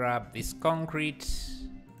me grab this concrete.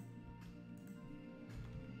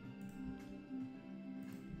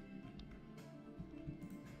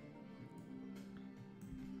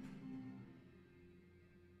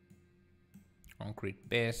 Concrete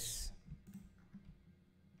base.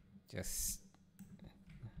 Just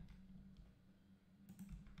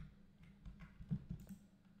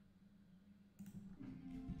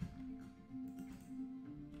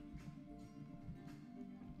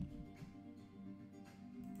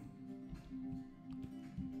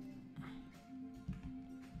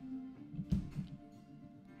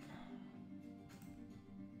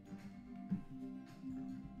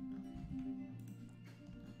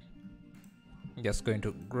going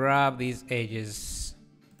to grab these edges.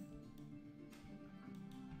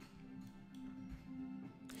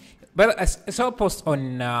 But I saw a post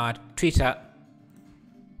on Twitter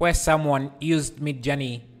where someone used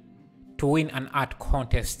Midjourney to win an art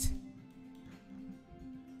contest.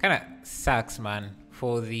 Kind of sucks, man,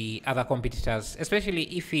 for the other competitors, especially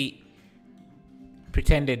if he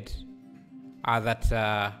pretended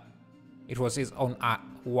that it was his own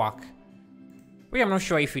artwork. I'm not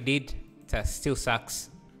sure if he did. It still sucks.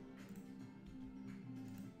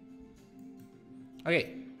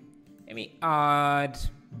 Okay, let me add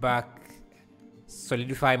back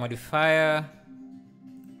solidify modifier,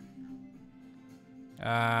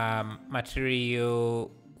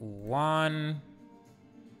 material 1,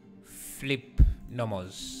 flip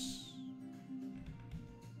normals,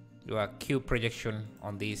 do a cube projection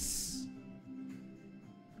on this.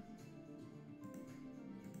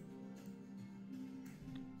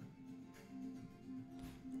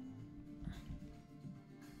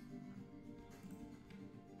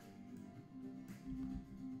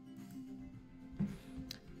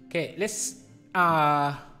 Okay, let's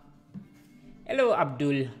Hello,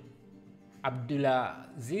 Abdullah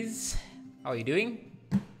Aziz. How are you doing?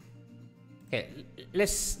 Okay,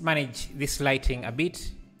 let's manage this lighting a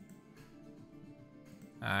bit.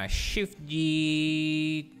 Shift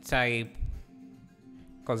G type,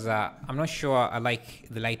 because I'm not sure I like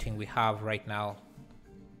the lighting we have right now.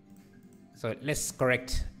 So let's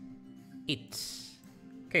correct it.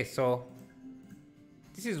 Okay, so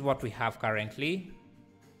this is what we have currently.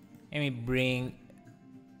 Let me bring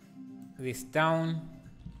this down.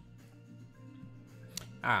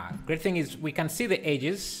 Great thing is we can see the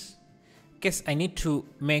edges. Guess I need to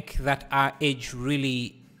make that edge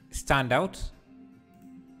really stand out.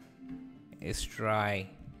 Let's try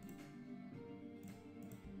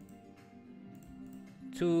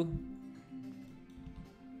 2.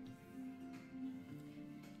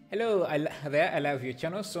 Hello, I love your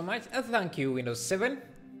channel so much. Thank you, Windows 7.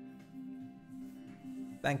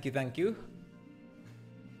 Thank you.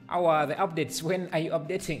 How are the updates? When are you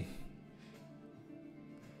updating?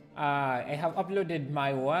 I have uploaded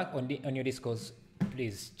my work on your Discourse.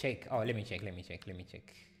 Please check. Oh, let me check.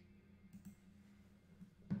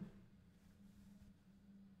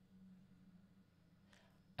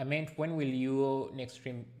 I meant, when will your next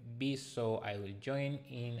stream be? So I will join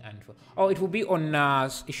in and. Oh, it will be on.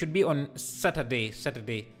 It should be on Saturday.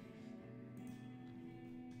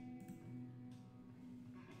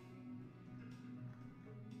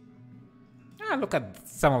 Look at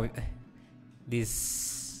some of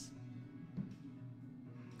this.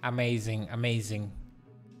 Amazing.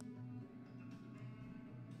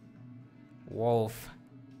 Wolf.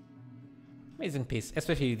 Amazing piece,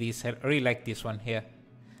 especially this. I really like this one here.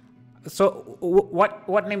 So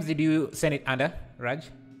what names did you send it under, Raj?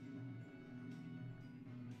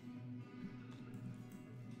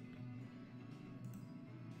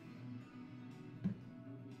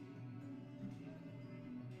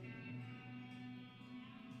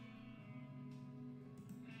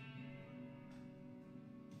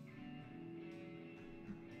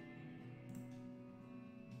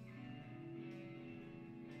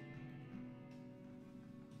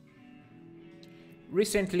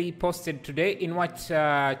 Recently posted today. In what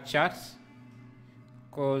chat?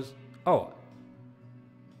 Cause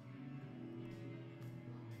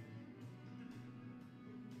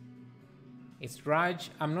it's Raj.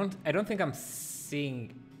 I don't think I'm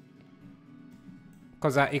seeing,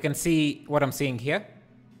 because you can see what I'm seeing here.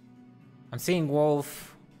 I'm seeing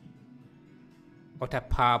Wolf,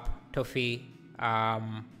 Otapap, Toffee.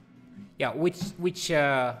 Yeah, which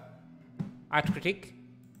art critic?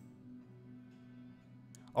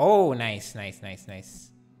 Oh, nice.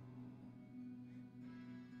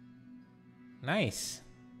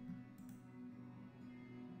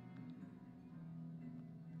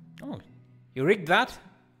 Oh, you rigged that?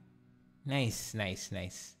 Nice.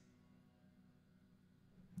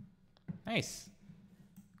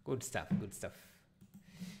 Good stuff.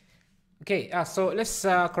 Okay, so let's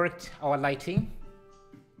correct our lighting.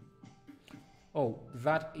 Oh,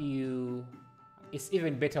 it's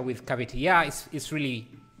even better with cavity. Yeah, it's really,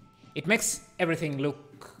 it makes everything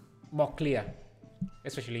look more clear,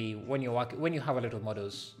 especially when you have a lot of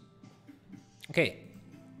models. Okay.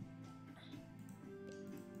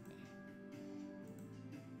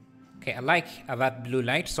 Okay, I like that blue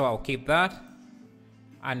light, so I'll keep that.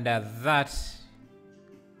 And that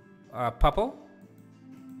purple.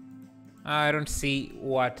 I don't see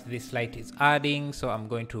what this light is adding, so I'm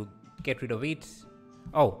going to get rid of it.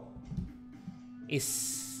 Oh,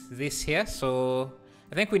 is this here? So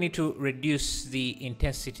I think we need to reduce the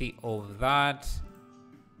intensity of that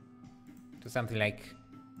to something like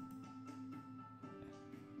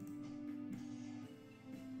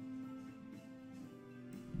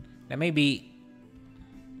now, maybe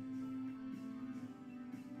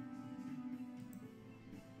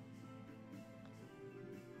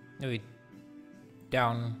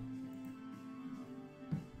down.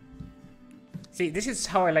 See, this is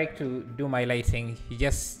how I like to do my lighting. You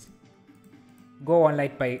just go one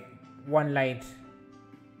light by one light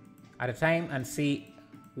at a time and see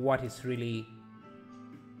what it's really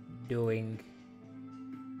doing.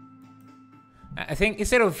 I think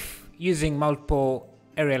instead of using multiple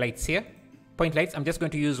area lights here, point lights, I'm just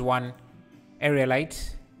going to use one area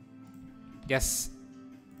light. Just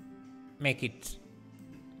make it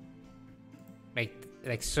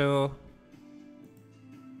like so.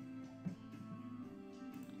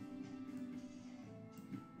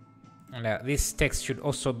 And this text should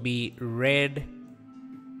also be red.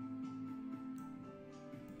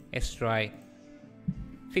 Let's try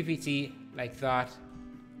 50 like that.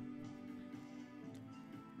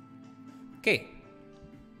 Okay,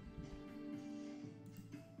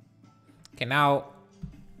 Okay, now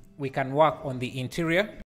we can work on the interior.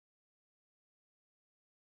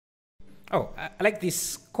 Oh, I like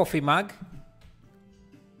this coffee mug.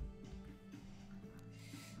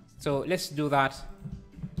 So let's do that.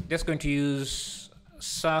 Just going to use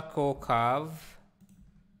circle curve.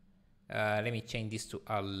 Let me change this to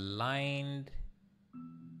aligned.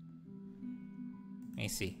 Let me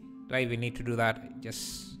see. Do I even need to do that?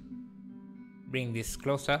 Just bring this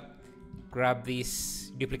closer. Grab this,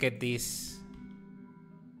 duplicate this.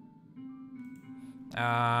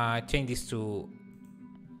 Change this to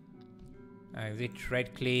is it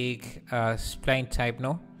right click, spline type?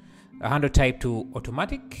 No, handle type to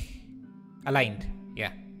automatic, aligned.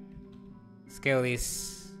 Yeah, scale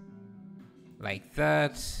this like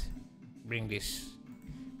that. Bring this,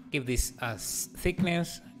 give this as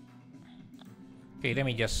thickness. Okay, let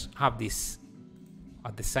me just have this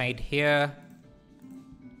at the side here.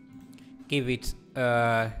 Give it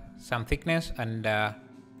some thickness and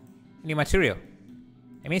new material,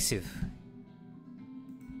 emissive.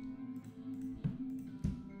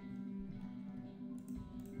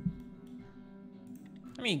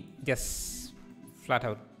 Let me just flat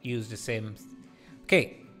out use the same.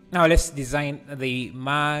 Okay, now let's design the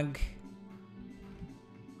mag.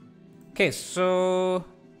 Okay, so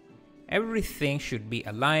everything should be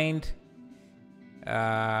aligned.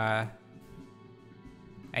 I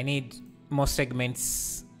need more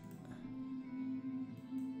segments.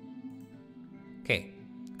 Okay,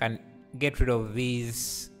 can get rid of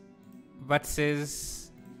these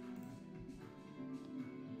vertices.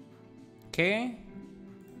 Okay.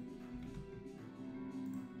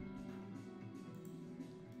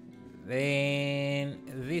 Then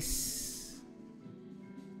this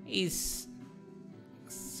is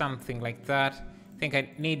something like that. I think I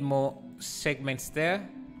need more segments there.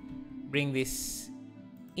 Bring this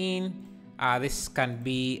in. This can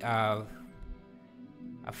be a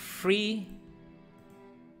free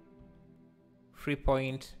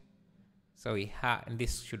point. So we have, and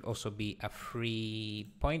this should also be a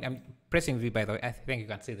free point. I'm pressing V, by the way. I think you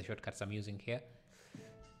can see the shortcuts I'm using here.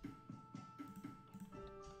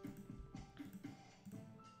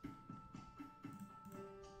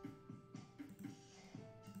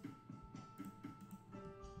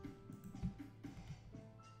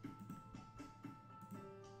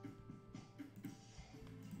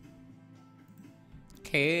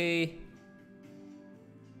 Okay.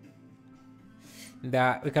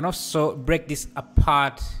 We can also break this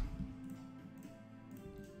apart.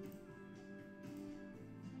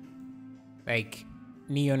 Like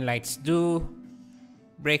neon lights do.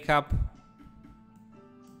 Break up.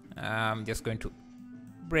 I'm just going to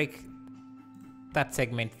break that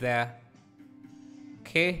segment there.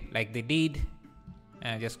 Okay, like they did.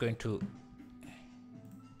 I'm just going to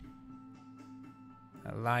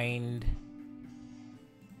aligned.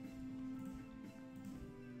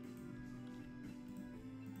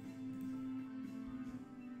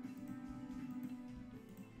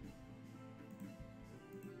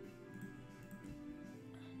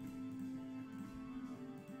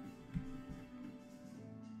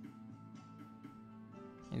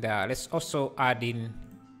 Let's also add in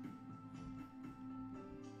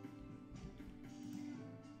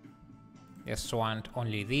just want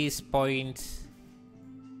only these points.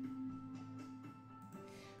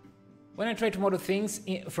 When I try to model things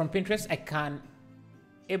from Pinterest, I can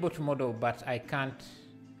able to model, but I can't.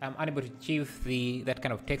 I'm unable to achieve that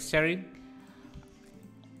kind of texturing.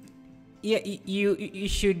 Yeah, you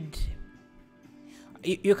should.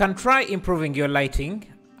 You can try improving your lighting.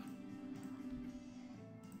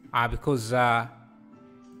 Because the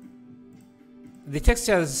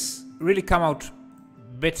textures really come out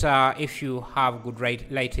better if you have good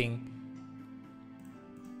lighting.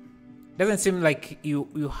 Doesn't seem like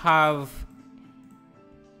you have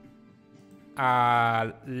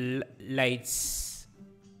lights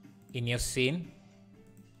in your scene.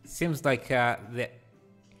 Seems like your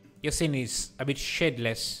scene is a bit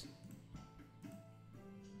shadeless.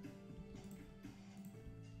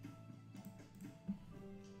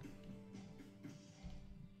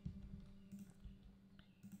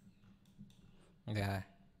 Yeah,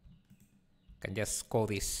 can just call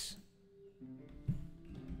this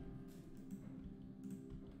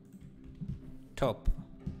top.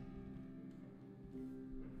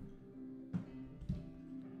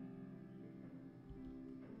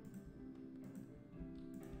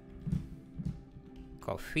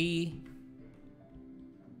 Coffee.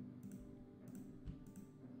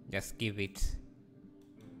 Just give it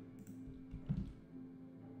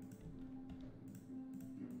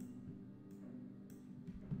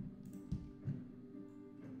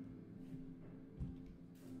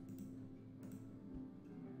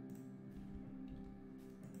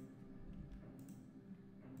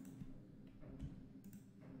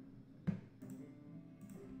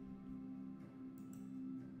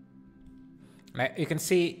Now you can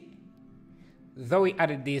see, though we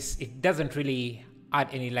added this, it doesn't really add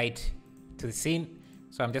any light to the scene.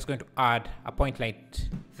 So I'm just going to add a point light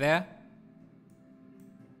there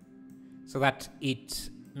so that it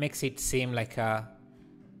makes it seem like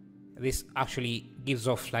this actually gives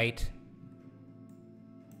off light.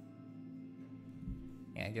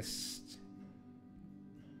 Yeah, just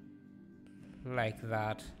like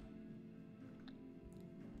that.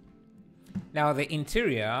 Now the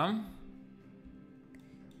interior, I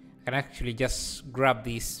can actually just grab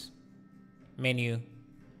this menu,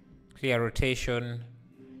 clear rotation,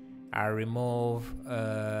 remove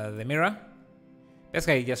the mirror.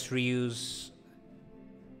 Basically just reuse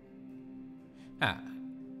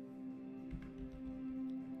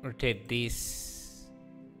rotate this,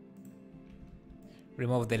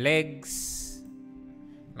 remove the legs.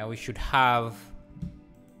 Now we should have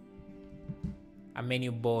a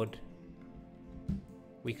menu board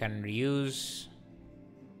we can reuse.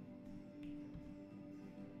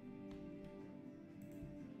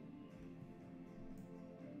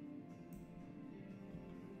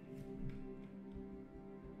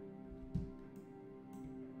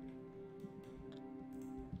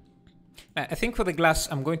 I think for the glass,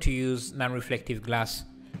 I'm going to use non-reflective glass,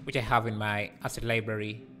 which I have in my asset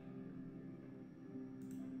library.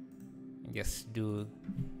 Just do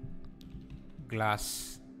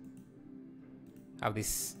glass, have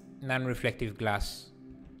this non-reflective glass.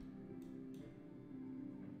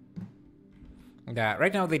 And,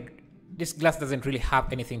 right now, this glass doesn't really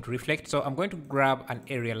have anything to reflect, so I'm going to grab an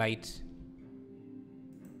area light.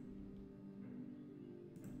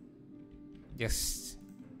 Just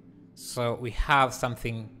so we have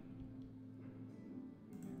something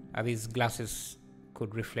these glasses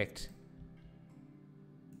could reflect.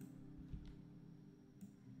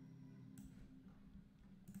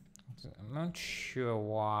 I'm not sure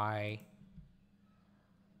why.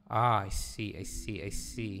 I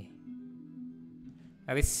see.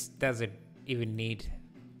 Now this doesn't even need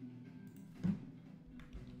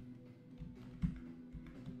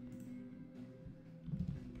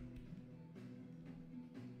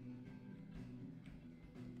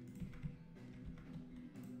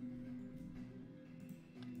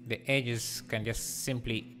the edges, can just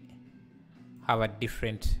simply have a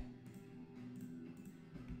different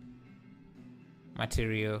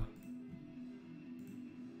material.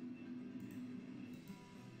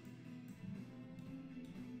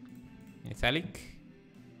 Metallic.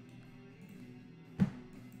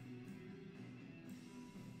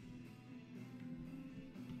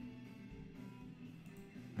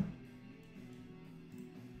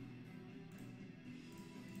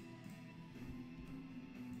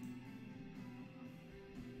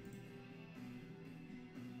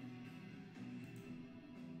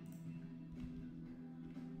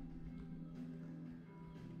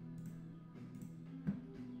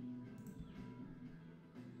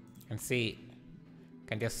 And see,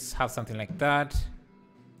 can just have something like that.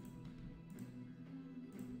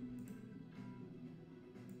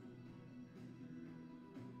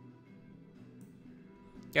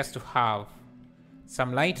 Just to have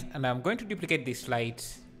some light, and I'm going to duplicate this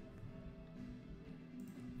light.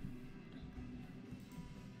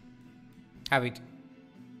 Have it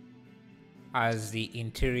as the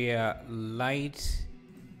interior light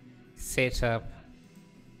setup.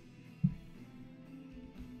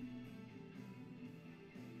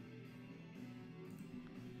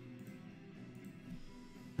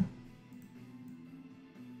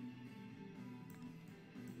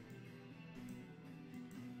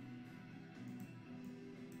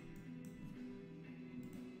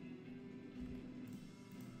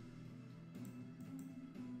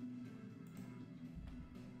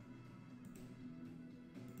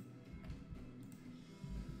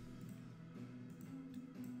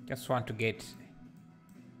 Just want to get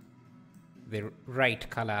the right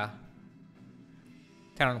color.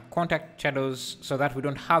 Turn on contact shadows so that we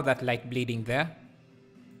don't have that light bleeding there.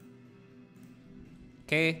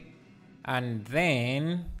 Okay, and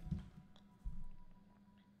then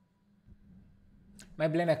my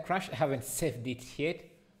Blender crashed. I haven't saved it yet.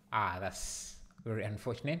 That's very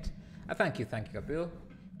unfortunate. Thank you, Kapil.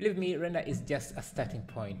 Believe me, render is just a starting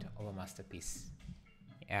point of a masterpiece.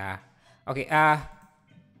 Yeah. Okay.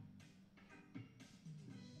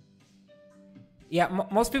 Yeah,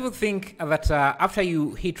 most people think that after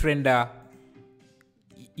you hit render,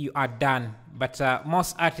 you are done. But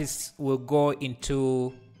most artists will go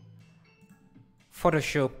into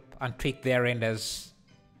Photoshop and tweak their renders.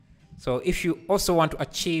 So if you also want to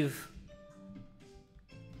achieve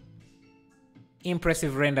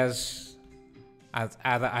impressive renders as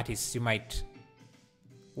other artists, you might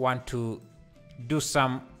want to do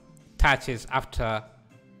some touches after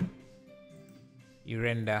you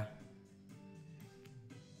render.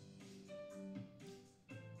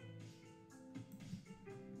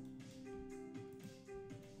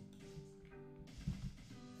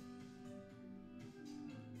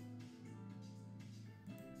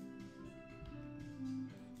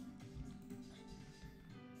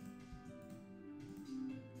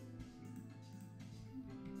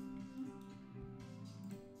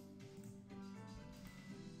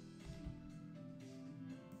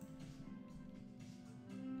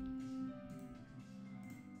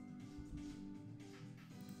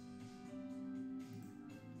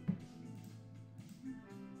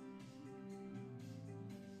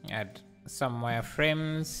 Add some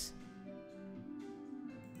wireframes.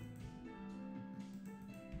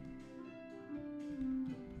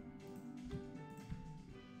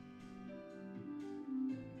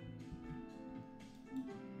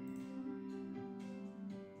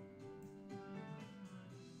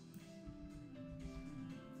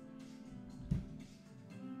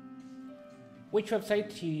 Which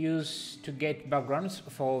website you use to get backgrounds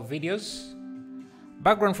for videos?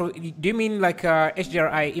 Background for, do you mean like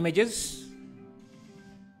HDRI images?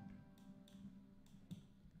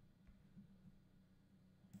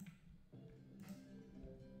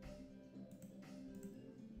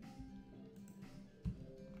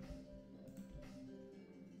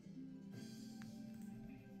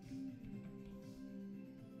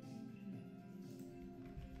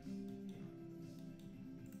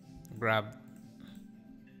 Grab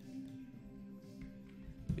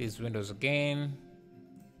these windows again.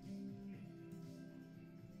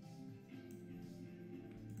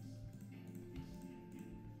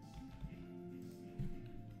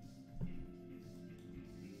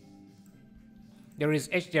 There is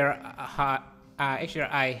HDRI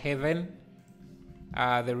Heaven.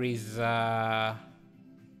 There is yeah,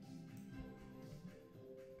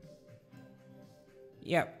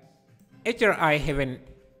 HDRI Heaven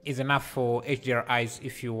is enough for HDRIs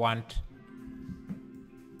if you want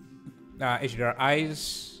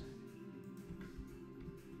HDRIs.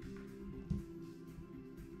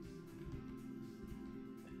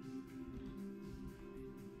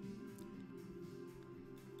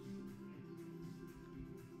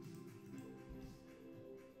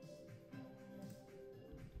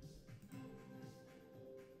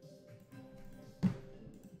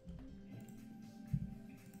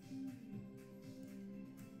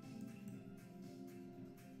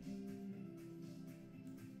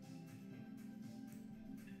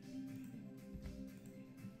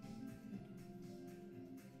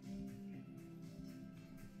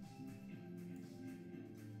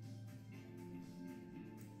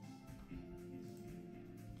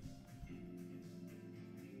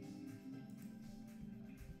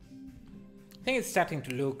 I think it's starting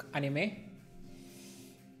to look anime.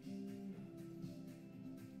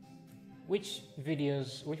 Which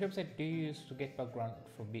website do you use to get background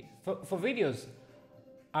for videos?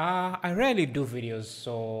 I rarely do videos,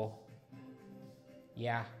 so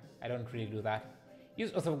yeah, I don't really do that.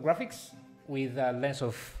 Use orthographics with a lens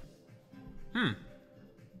of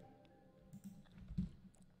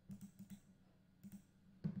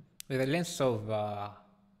with a lens of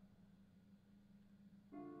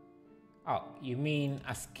oh, you mean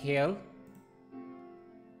a scale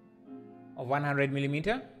of 100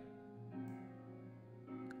 millimeter?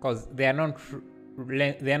 Because there are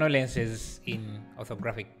no lenses in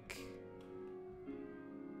orthographic.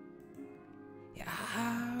 Yeah,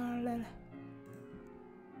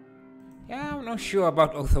 I'm not sure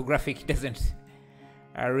about orthographic. It doesn't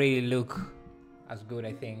really look as good,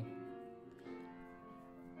 I think.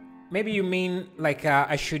 Maybe you mean like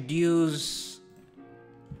I should use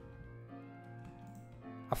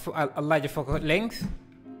a larger focal length.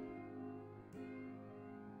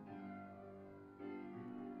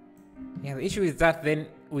 Yeah, the issue is that then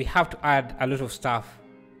we have to add a lot of stuff.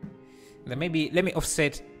 Then maybe let me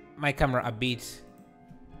offset my camera a bit.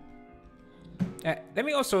 Let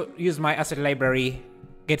me also use my asset library,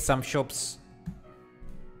 get some shops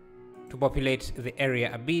to populate the area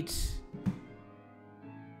a bit.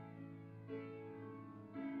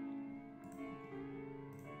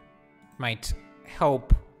 Might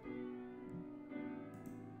help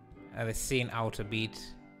the scene out a bit.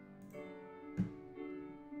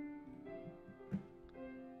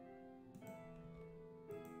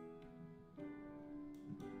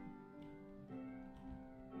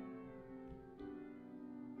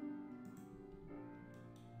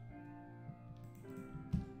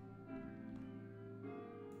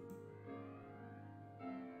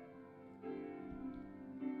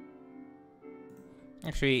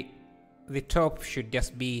 Actually, the top should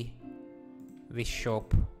just be this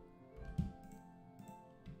shop.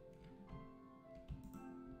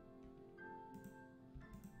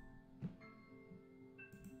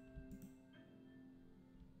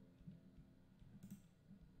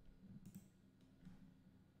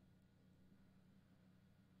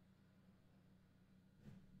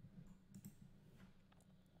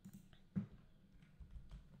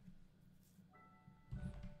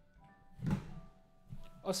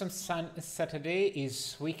 Awesome. Saturday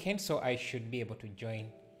is weekend, so I should be able to join.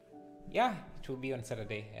 Yeah, it will be on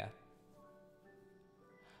Saturday. Yeah.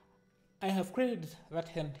 I have created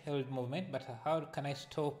that handheld movement, but how can I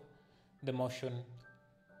stop the motion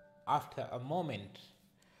after a moment?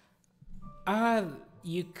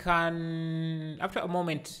 You can, after a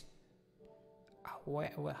moment.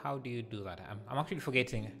 How do you do that? I'm actually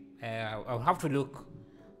forgetting. I'll have to look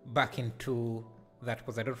back into that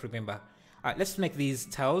because I don't remember. Let's make these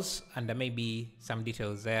tiles, and there may be some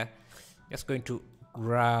details there. Just going to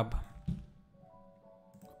grab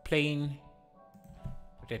plane,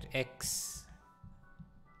 rotate X.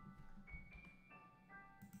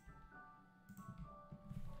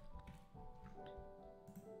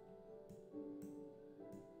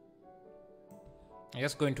 I'm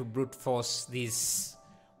just going to brute force this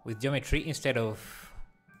with geometry instead of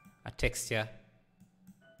a texture,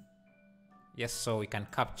 just so we can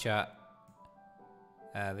capture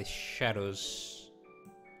the shadows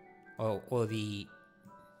or the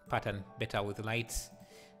pattern better with lights.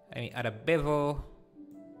 I mean, add a bevel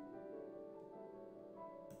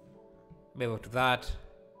to that,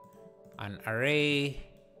 an array,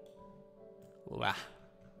 like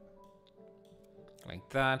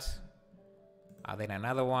that, and then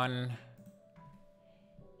another one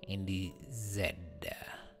in the Z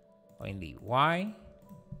or in the Y.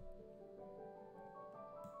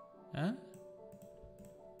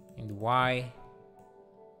 In the Y,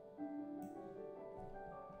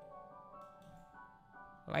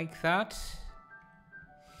 like that.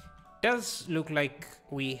 Does look like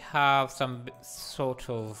we have some sort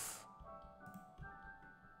of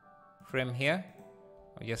frame here.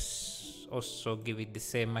 I'll just also give it the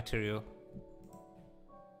same material.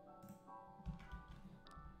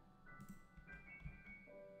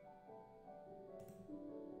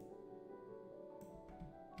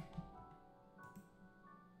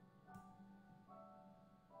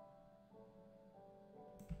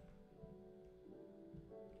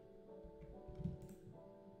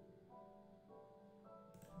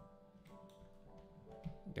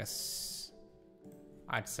 Just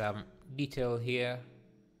add some detail here.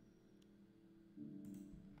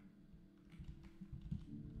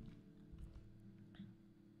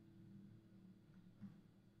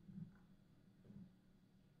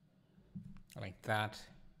 Like that.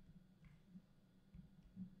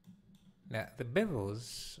 Now the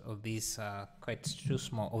bevels of these are quite too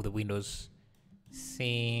small. Of the windows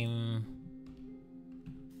seem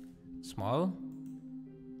small.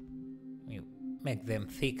 You make them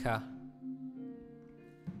thicker.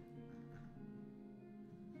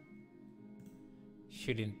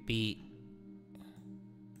 Shouldn't be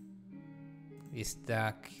this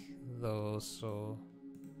dark though, so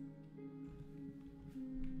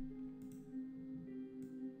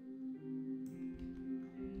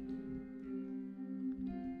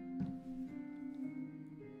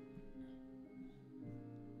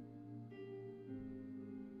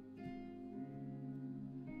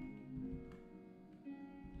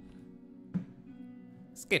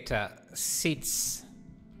let's get seats,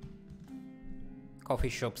 coffee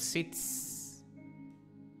shop seats,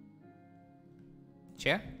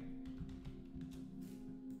 chair,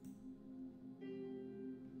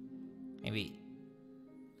 maybe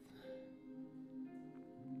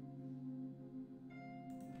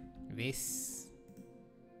this.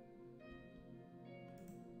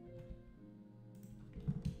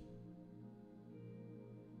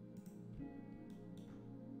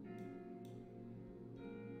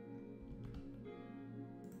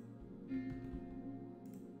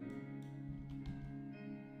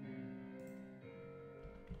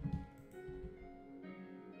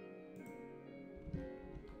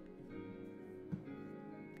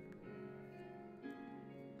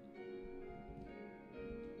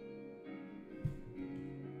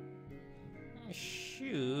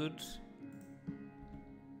 Shoot.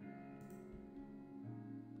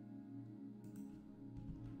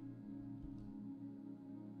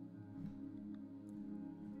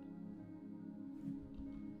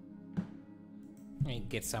 Let me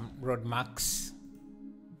get some road marks.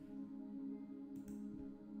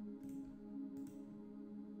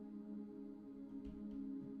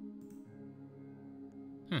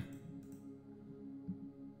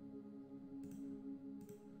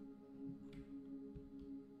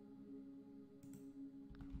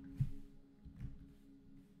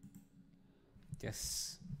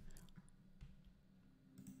 Just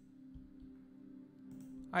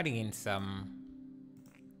adding in some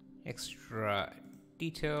extra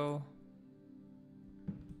detail.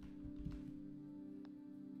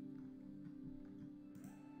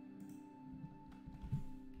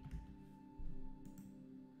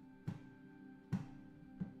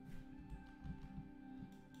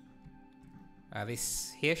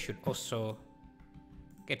 This here should also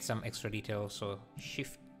get some extra detail, so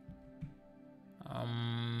shift,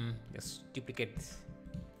 just duplicate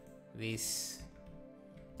this,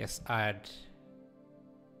 just add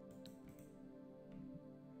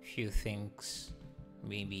few things,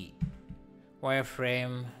 maybe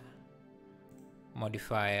wireframe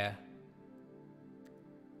modifier.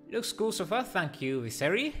 Looks cool so far. Thank you,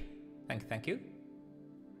 Viseri. Thank you.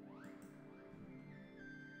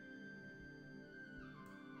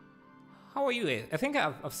 How are you? I think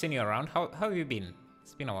I've seen you around. How have you been?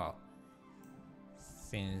 It's been a while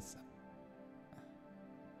since.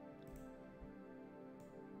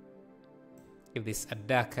 Give this a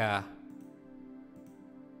darker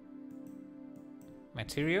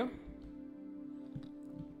material.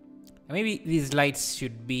 Maybe these lights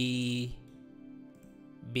should be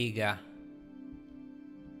bigger.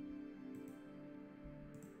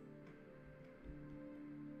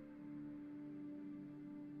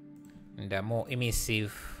 And more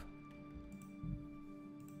emissive.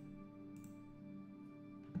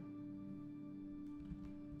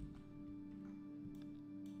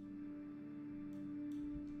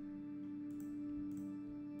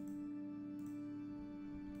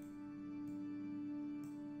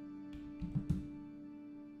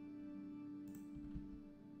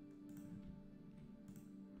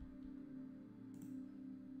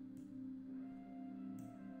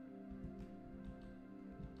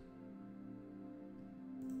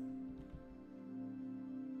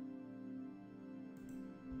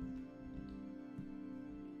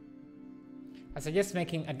 I suggest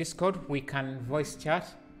making a Discord. We can voice chat.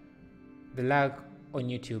 The lag on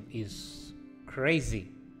YouTube is crazy.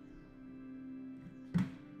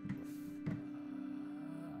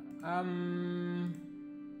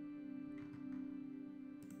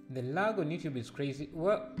 The lag on YouTube is crazy.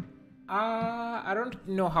 Well, I don't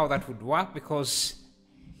know how that would work, because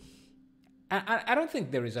I don't think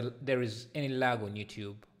there is any lag on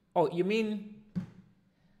YouTube. Oh, you mean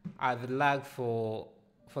the lag for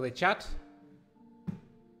the chat?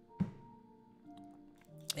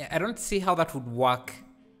 Yeah, I don't see how that would work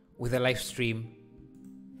with a live stream.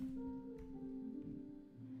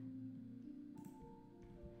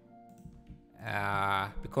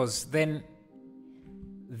 Because then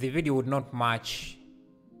the video would not match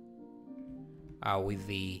with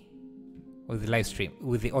the live stream,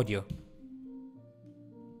 with the audio.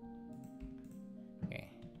 Okay,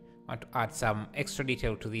 I want to add some extra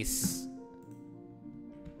detail to this.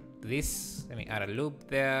 Let me add a loop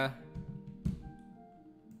there.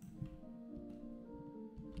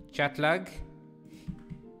 Chat lag.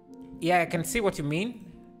 Yeah, I can see what you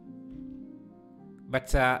mean.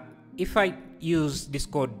 But if I use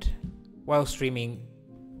Discord while streaming,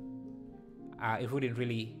 it wouldn't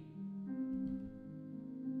really.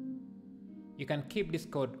 You can keep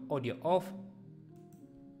Discord audio off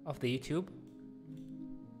of the YouTube.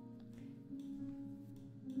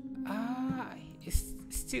 It's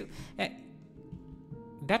still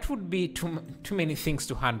that would be too many things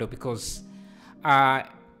to handle, because I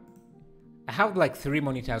have like 3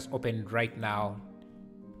 monitors opened right now.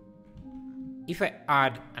 If I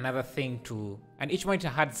add another thing to, and each monitor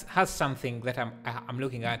has something that I'm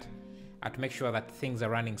looking at to make sure that things are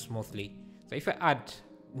running smoothly. So if I add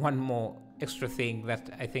one more extra thing, that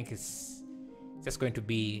I think is just going to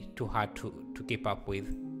be too hard to keep up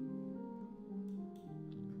with.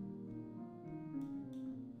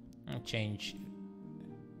 I'll change.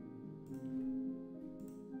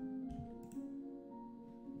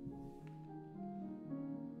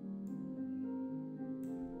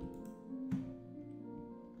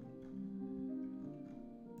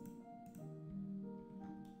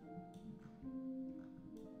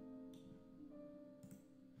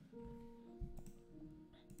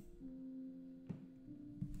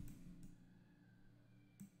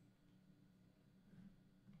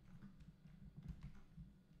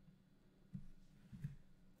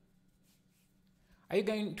 Are you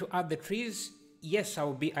going to add the trees? Yes, I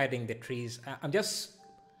will be adding the trees. I'm just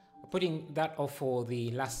putting that off for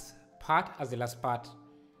the last part,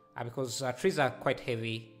 because trees are quite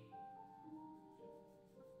heavy.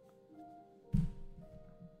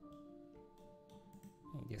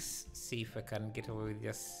 Just see if I can get away with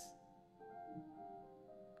just.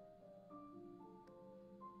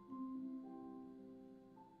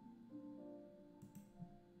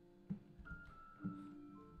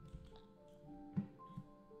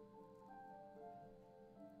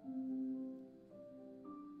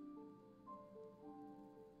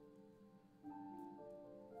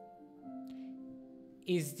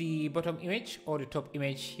 Is the bottom image or the top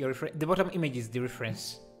image your reference? The bottom image is the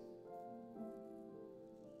reference.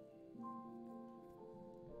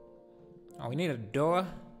 Oh, we need a door.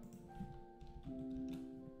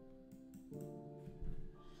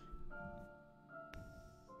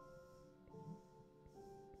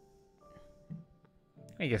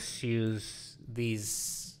 I just use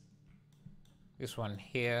this one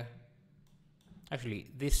here. Actually,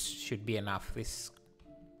 this should be enough. This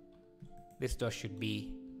door should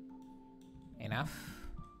be enough.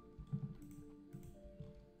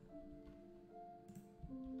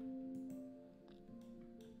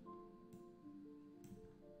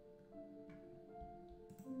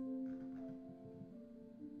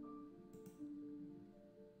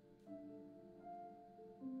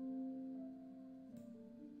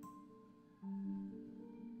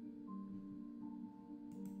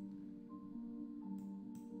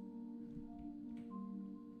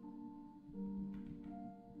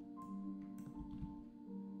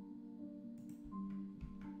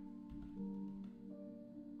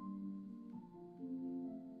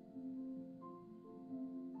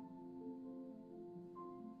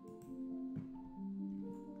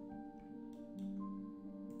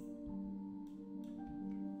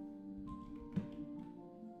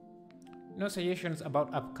 No suggestions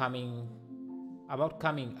about coming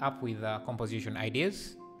up with composition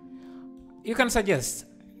ideas. You can suggest.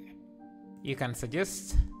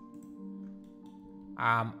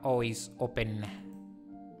 I'm always open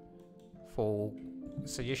for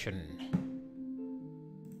suggestion.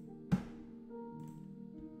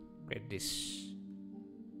 Read this.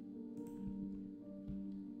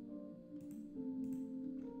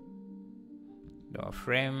 Door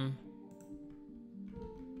frame.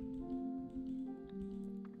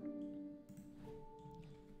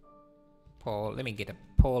 Pole. Let me get a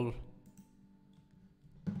pole.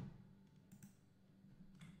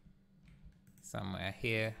 Somewhere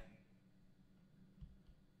here.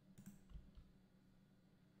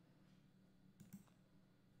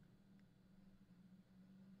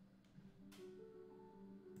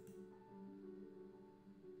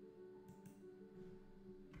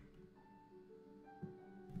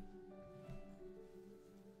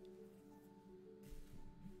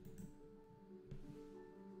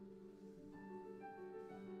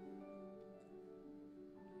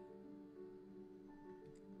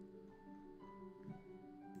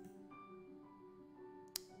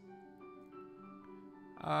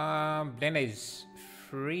 Blender is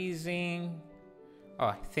freezing. Oh,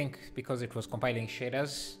 I think because it was compiling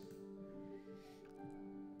shaders.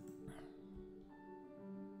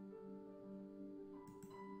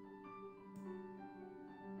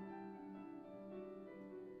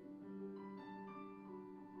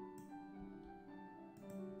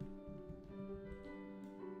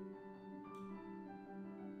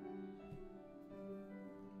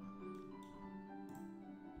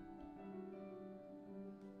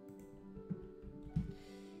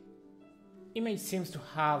 Image seems to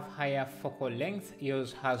have higher focal length.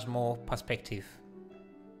 Yours has more perspective.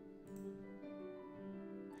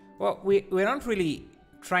 Well, we're not really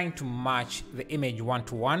trying to match the image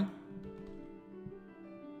one-to-one,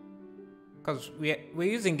 because we're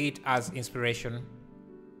using it as inspiration.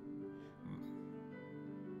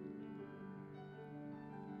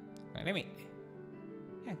 Let me.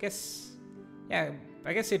 I guess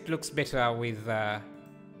it looks better with.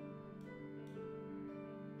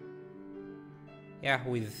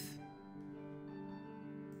 With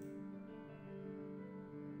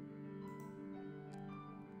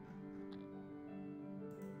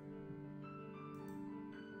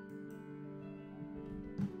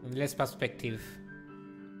less perspective.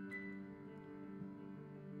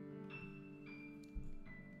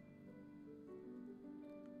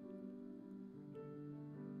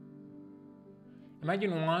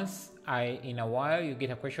 Imagine once in a while you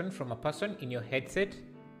get a question from a person in your headset.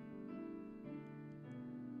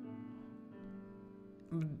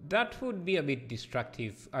 That would be a bit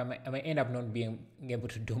distractive. I might end up not being able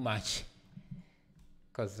to do much,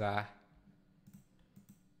 because the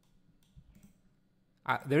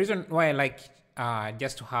reason why I like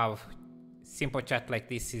just to have simple chat like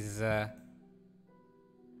this is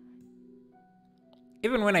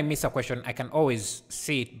even when I miss a question, I can always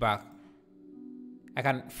see it back. I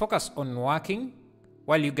can focus on working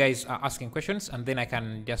while you guys are asking questions, and then I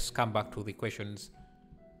can just come back to the questions.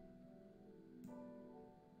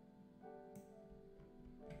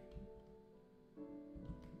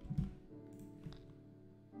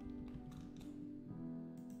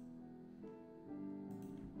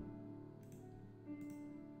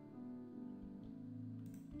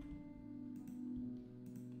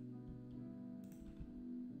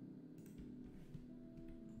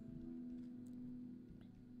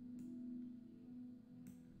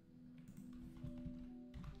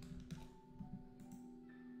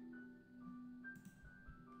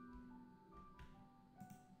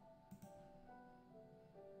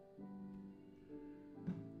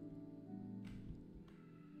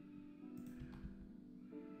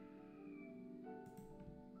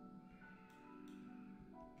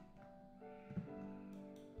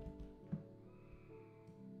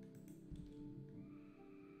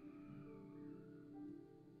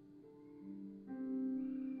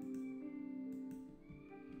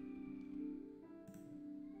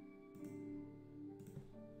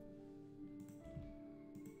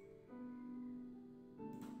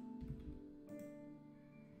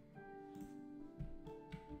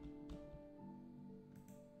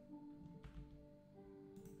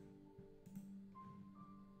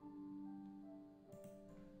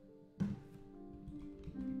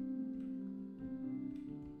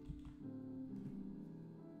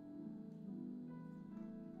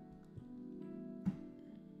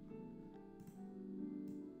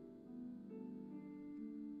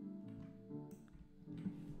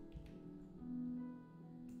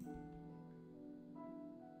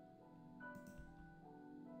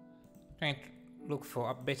 Trying to look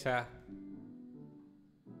for a better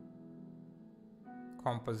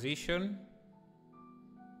composition.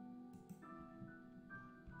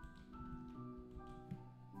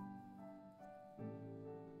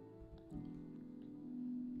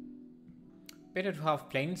 Better to have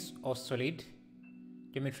planes or solid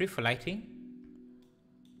geometry for lighting.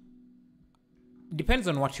 Depends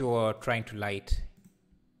on what you're trying to light.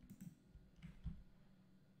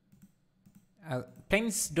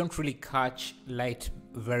 Planes don't really catch light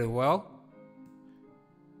very well,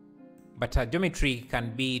 but geometry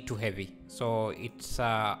can be too heavy, so it's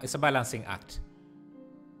a balancing act.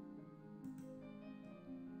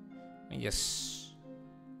 Let me just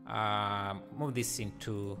move this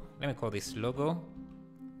into, let me call this logo,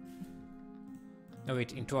 move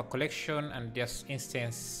it into a collection and just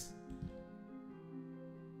instance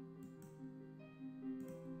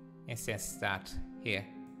that here.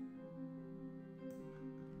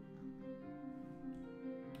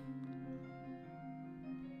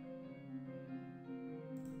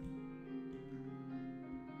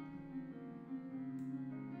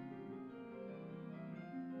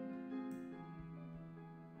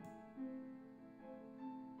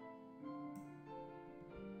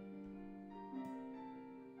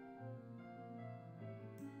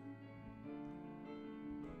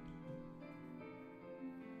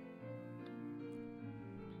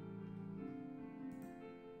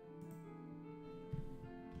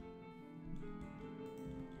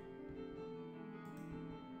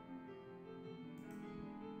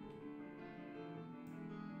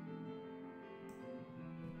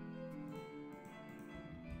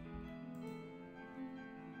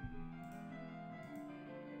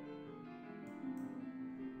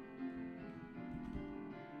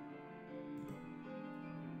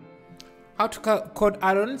 How to code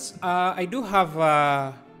add-ons. I do have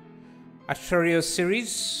a tutorial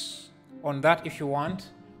series on that if you want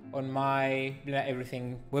on my Blender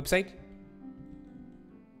Everything website.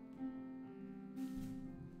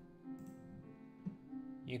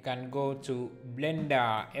 You can go to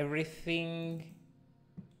Blender Everything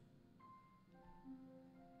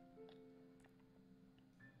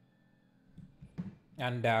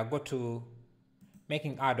and go to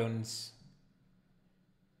making add-ons.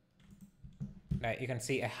 You can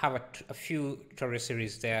see I have a few tutorial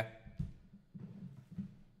series there.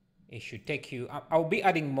 It should take you, I'll be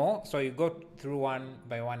adding more, so you go through one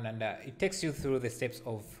by one and it takes you through the steps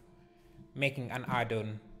of making an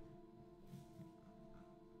add-on.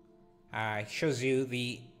 It shows you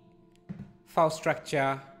the file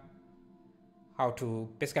structure, how to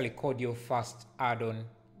basically code your first add-on,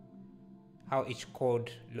 how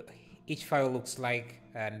each file looks like,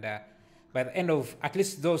 and by the end of at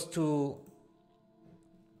least those two.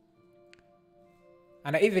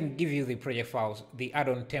 And I even give you the project files, the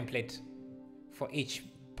add-on template for each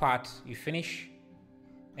part you finish.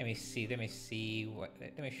 Let me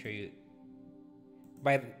show you.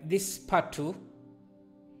 By this part 2,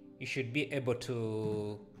 you should be able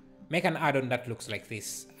to make an add-on that looks like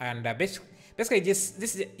this. And basically just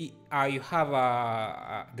this is, you have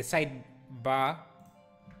the sidebar,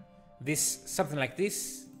 something like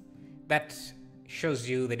this, that shows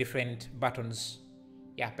you the different buttons.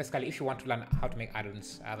 Yeah, basically, if you want to learn how to make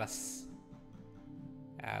add-ons, that's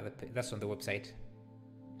on the website.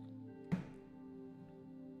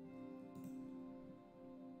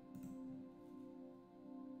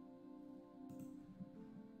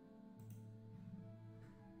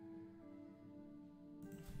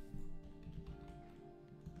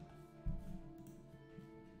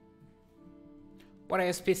 What are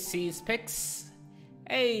SPC specs?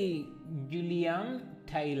 Hey, Julian,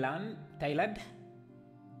 Thailand.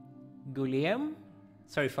 Guliam,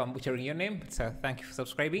 sorry if I'm butchering your name, so thank you for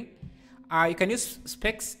subscribing. You can use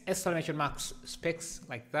specs, exclamation marks, specs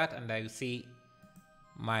like that, and I will see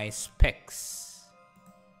my specs.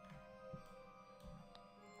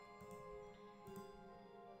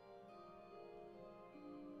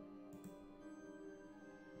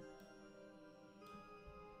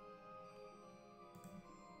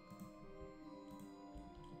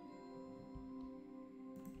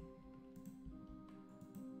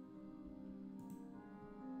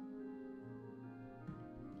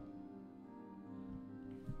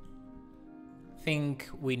 Think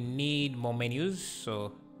we need more menus,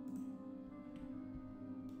 so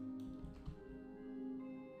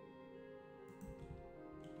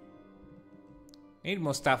need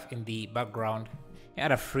more stuff in the background.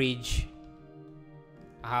 Add a fridge.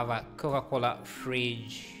 I have a Coca-Cola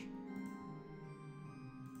fridge.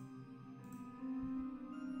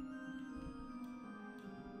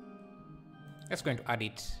 Just going to add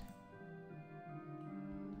it.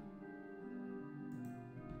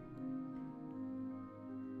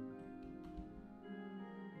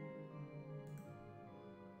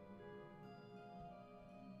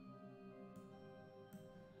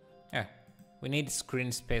 We need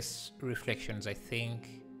screen space reflections, I think.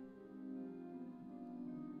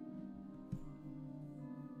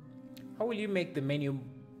 How will you make the menu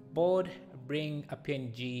board bring a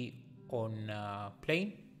PNG on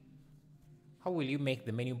plane? How will you make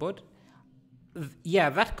the menu board?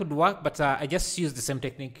 Yeah, that could work, but I just used the same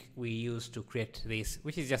technique we used to create this,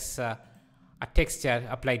 which is just a texture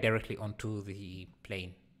applied directly onto the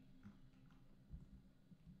plane.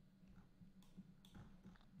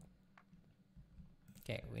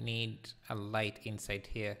 Okay, we need a light inside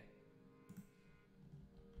here.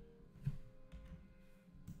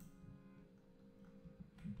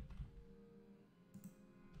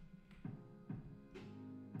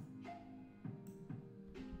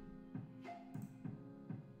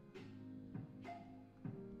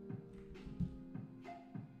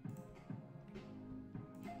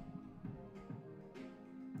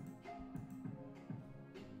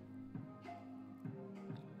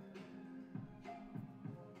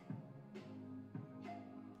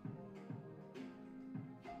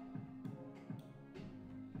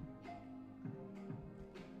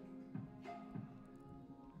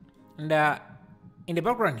 And in the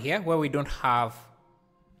background here, where we don't have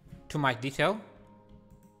too much detail,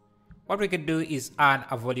 what we could do is add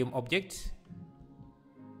a volume object.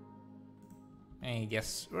 And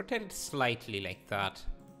just rotate it slightly like that.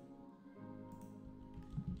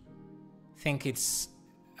 I think it's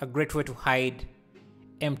a great way to hide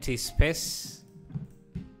empty space.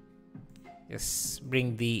 Just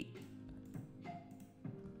bring the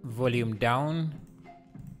volume down.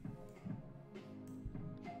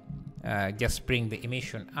 Just bring the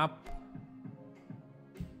emission up.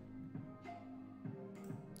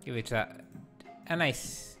 Give it a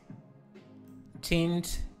nice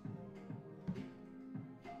tint.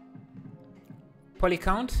 Poly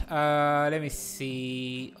count. Let me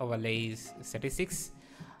see overlays statistics.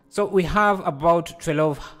 So we have about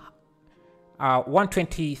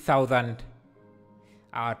 120,000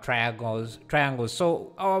 triangles.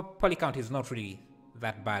 So our poly count is not really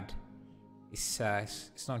that bad. It's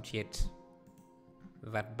not yet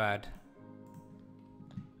that bad.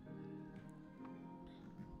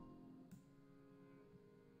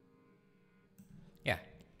 Yeah,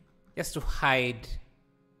 just to hide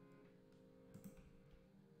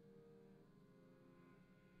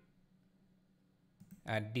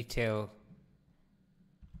detail,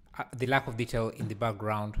 the lack of detail in the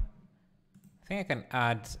background. I think I can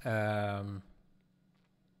add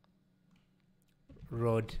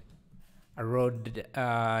road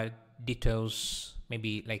details,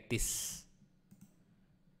 maybe like this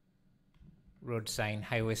road sign,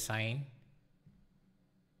 highway sign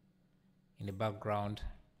in the background.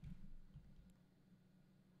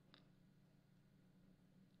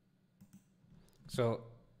 So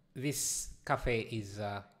this cafe is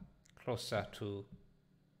closer to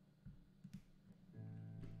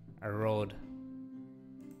a road.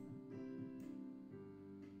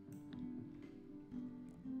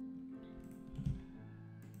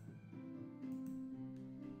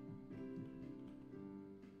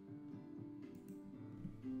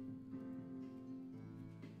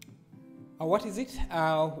 What is it?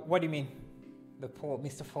 What do you mean? The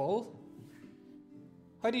Mr. Fall?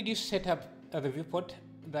 How did you set up the viewport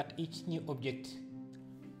that each new object?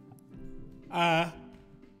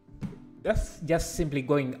 That's just simply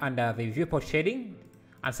going under the viewport shading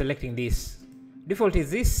and selecting this. Default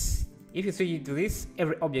is this. If you switch it to this,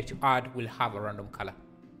 every object you add will have a random color.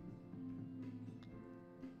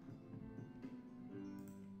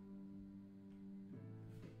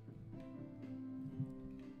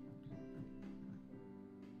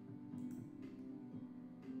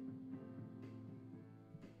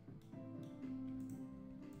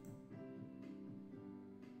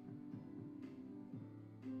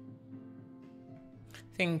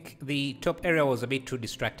 I think the top area was a bit too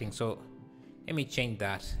distracting, so let me change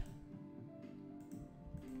that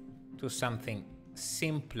to something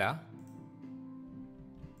simpler.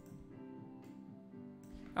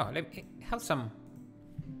 Oh, let me have some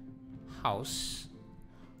house.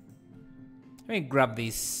 Let me grab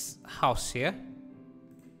this house here.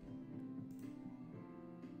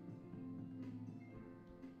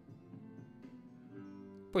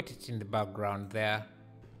 Put it in the background there.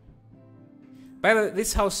 By the way,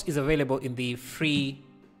 this house is available in the free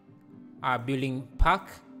building pack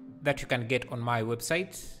that you can get on my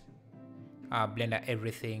website. Blender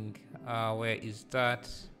everything. Where is that?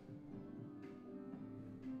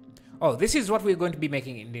 Oh, this is what we're going to be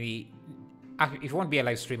making in the... it won't be a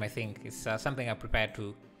live stream, I think. It's something I prepared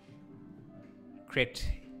to create.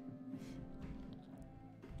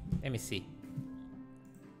 Let me see.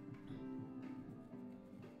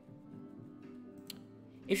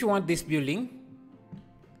 If you want this building,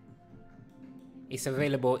 it's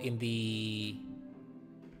available in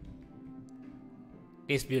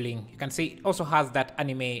this building. You can see it also has that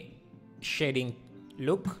anime shading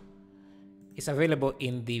look. It's available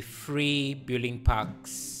in the free building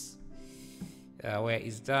packs. Where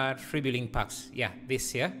is that? Free building packs. Yeah,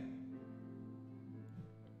 this here.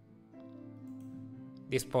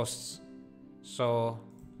 This posts. So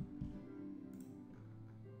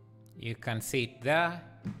you can see it there.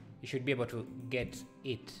 You should be able to get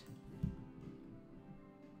it.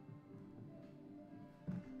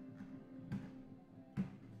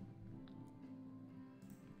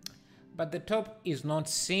 But the top is not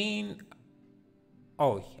seen.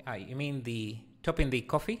 Oh, you mean the top in the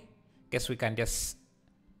coffee? Guess we can just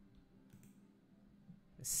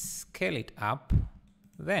scale it up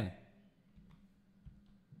then.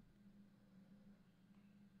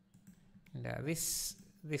 And, this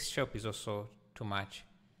shop is also too much.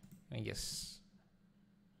 Let me just.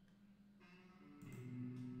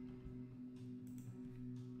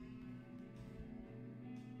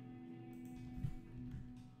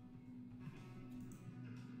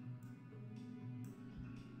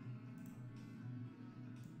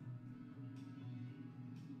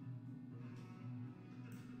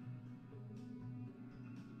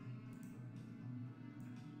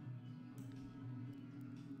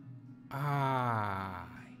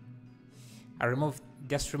 I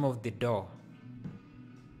just removed the door.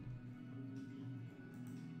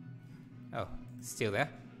 Oh, still there?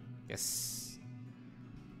 Yes.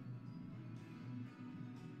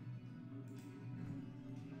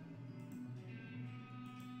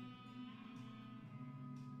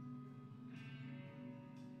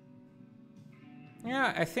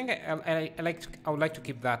 Yeah, I think I would like to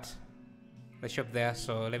keep the shop there.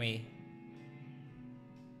 So let me.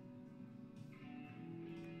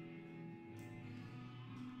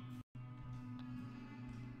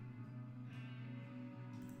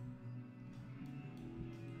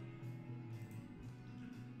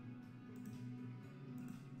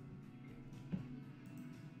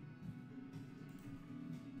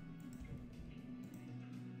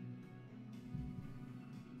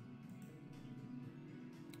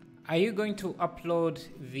 Are you going to upload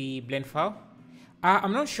the blend file?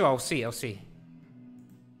 I'm not sure. I'll see. Let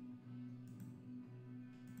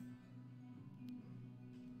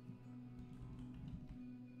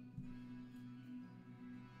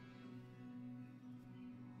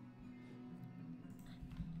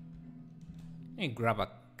me grab a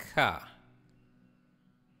car.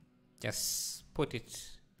 Just put it.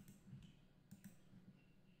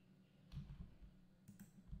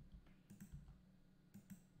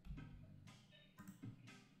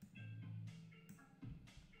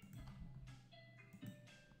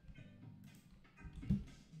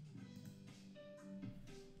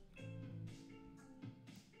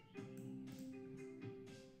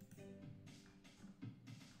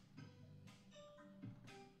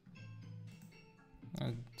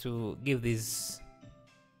 To give these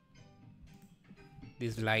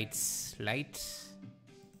lights light.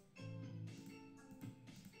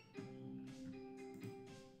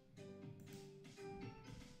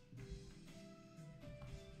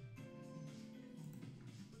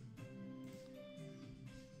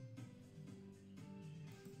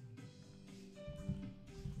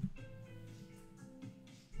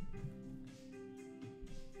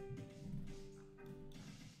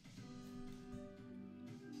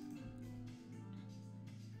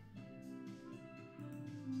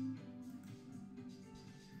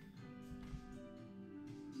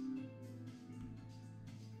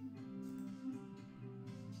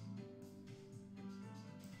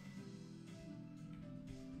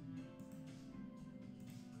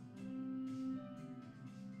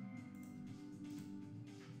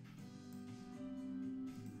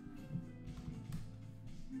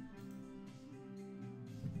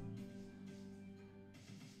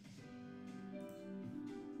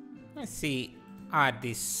 Let's see, add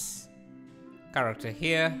this character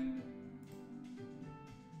here.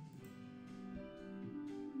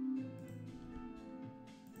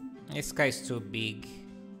 This guy is too big.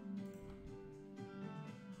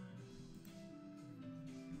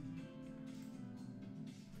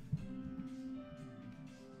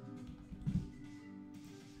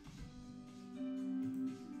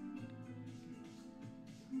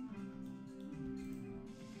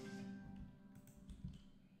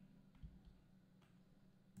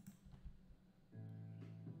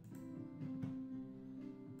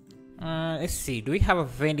 Let's see, do we have a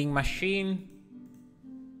vending machine?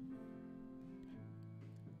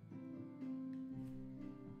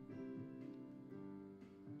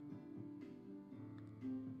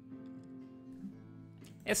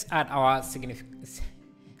 Let's add our signature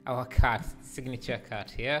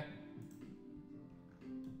cut here.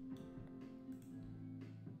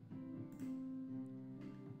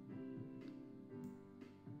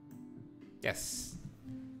 Yes.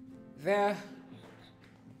 There.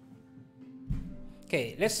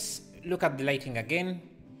 Okay, let's look at the lighting again.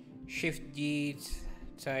 Shift G,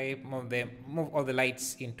 type, move all the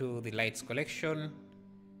lights into the lights collection.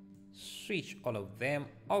 Switch all of them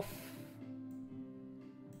off.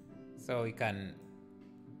 So we can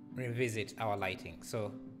revisit our lighting.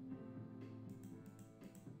 So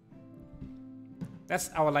that's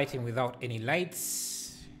our lighting without any lights.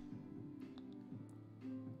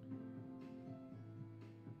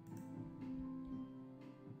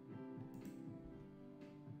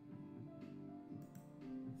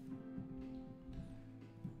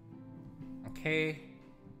 Okay,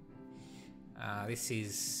 this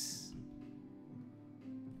is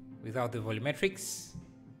without the volumetrics.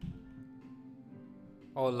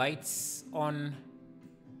 All lights on,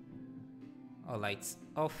 all lights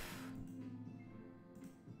off.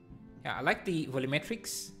 Yeah, I like the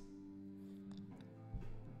volumetrics.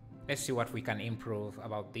 Let's see what we can improve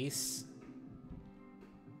about this.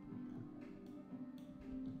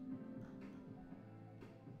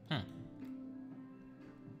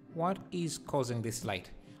 What is causing this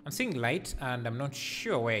light? I'm seeing light and I'm not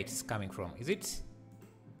sure where it's coming from. Is it?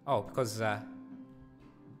 Oh, because no.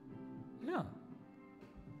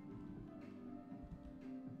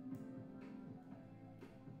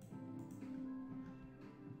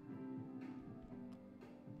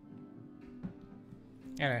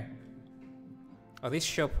 Anyway. Oh, this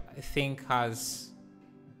shop I think has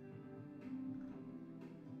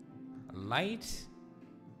a light.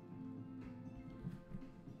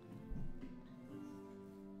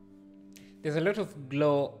 There's a lot of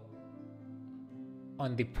glow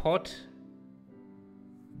on the pot.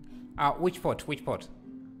 Which pot? Which pot?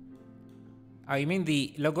 You mean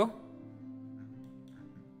the logo?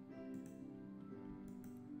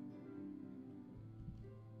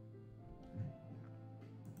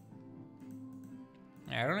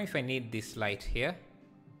 I don't know if I need this light here.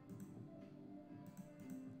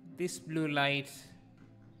 This blue light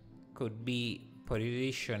could be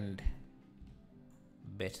positioned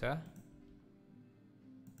better.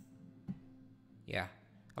 Yeah,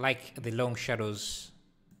 I like the long shadows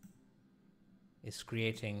it's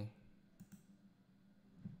creating.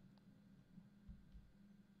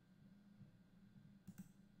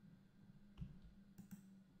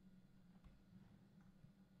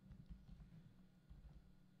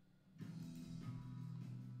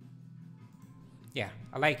 Yeah,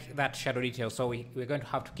 I like that shadow detail, so we're going to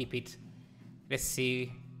have to keep it. Let's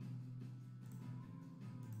see.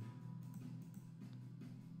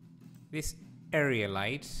 This area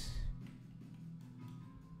light.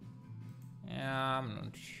 I'm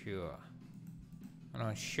not sure. I'm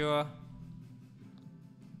not sure.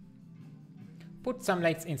 Put some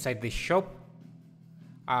lights inside the shop.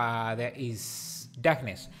 There is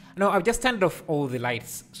darkness. No, I've just turned off all the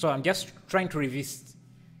lights, so I'm just trying to revisit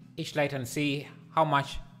each light and see how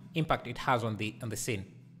much impact it has on the scene.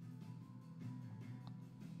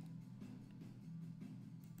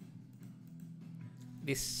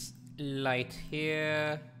 This light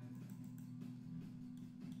here,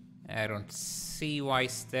 I don't see why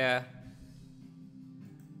it's there.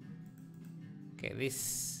 Okay,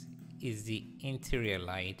 this is the interior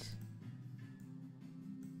light.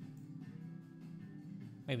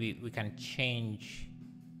 Maybe we can change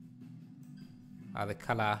the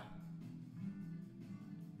color.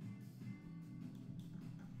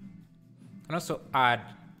 And also add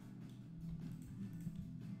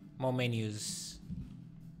more menus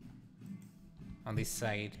on this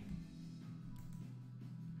side.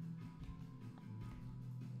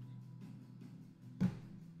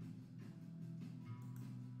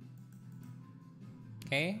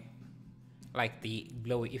 Okay, like the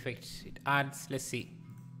glowy effect it adds. Let's see.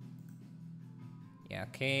 Yeah,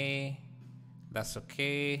 okay, that's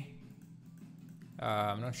okay.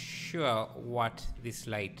 I'm not sure what this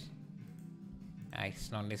light.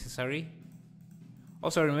 It's not necessary.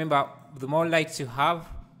 Also remember, the more lights you have,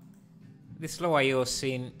 the slower your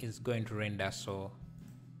scene is going to render, so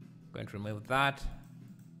I'm going to remove that.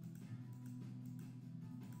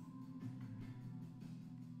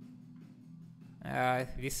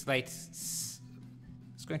 This light is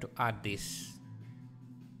going to add this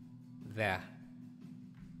there.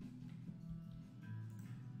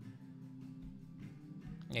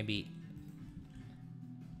 Maybe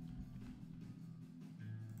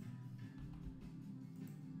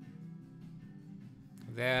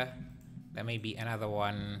there may be another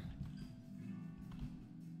one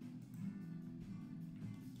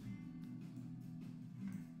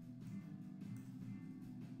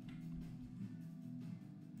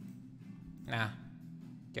Nah,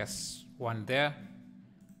 just one there,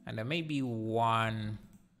 and maybe one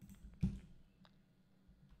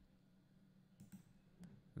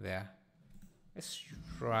there. Let's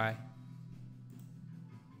try.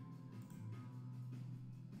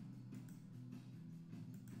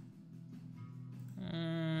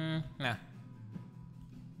 Nah.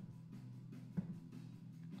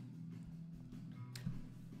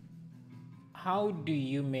 How do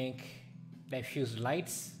you make diffuse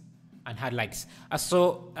lights and hard lights?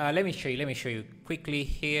 Let me show you. Let me show you quickly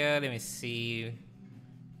here. Let me see.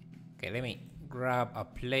 Okay, let me grab a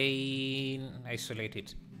plane, isolate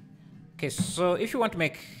it. Okay, so if you want to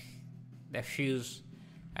make diffuse,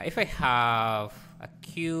 if I have a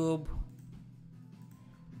cube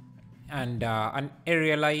and an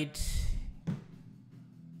area light,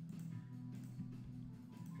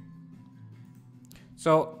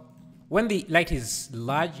 so when the light is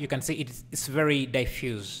large, you can see it's very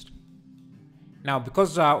diffused. Now,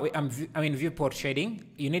 because I'm in viewport shading,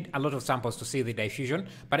 you need a lot of samples to see the diffusion.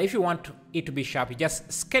 But if you want it to be sharp, you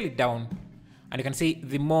just scale it down. And you can see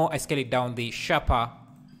the more I scale it down, the sharper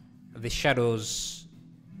the shadows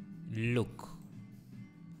look.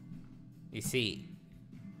 You see,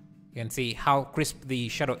 you can see how crisp the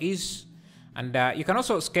shadow is. And you can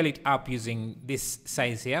also scale it up using this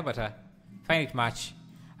size here, but find it much.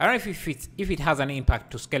 I don't know if it has an impact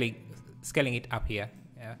to scaling it up here.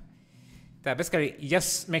 Yeah. So basically, you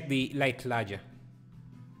just make the light larger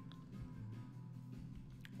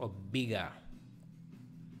or bigger.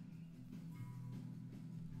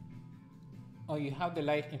 Or you have the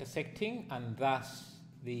light intersecting, and thus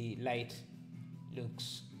the light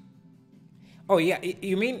looks. Oh yeah,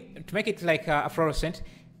 you mean to make it like a fluorescent?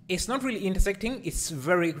 It's not really intersecting. It's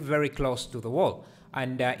very, very close to the wall.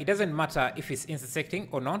 And it doesn't matter if it's intersecting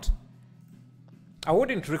or not. I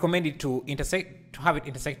wouldn't recommend it to have it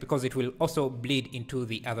intersect, because it will also bleed into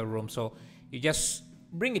the other room. So you just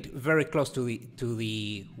bring it very close to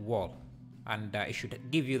the wall, and it should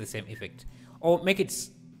give you the same effect. Or make it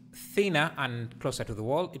thinner and closer to the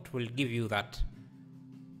wall. It will give you that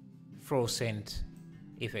fluorescent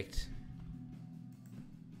effect.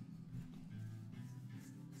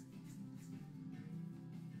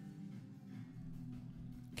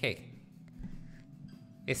 Okay,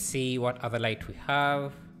 let's see what other light we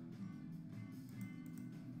have.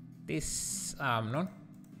 This I'm not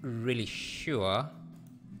really sure.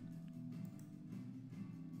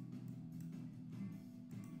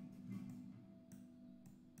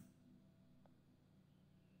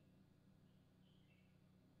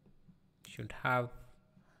 Should have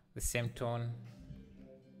the same tone,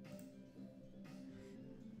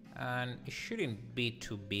 and it shouldn't be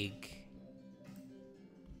too big.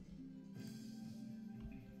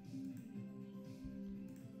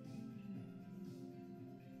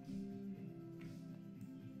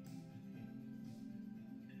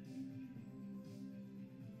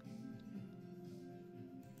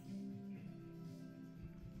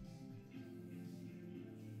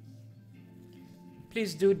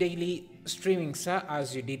 Please do daily streaming, sir,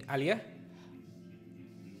 as you did earlier.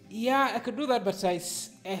 Yeah, I could do that, but I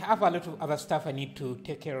have a lot of other stuff I need to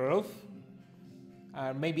take care of.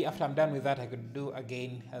 Maybe after I'm done with that, I could do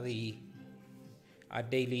again the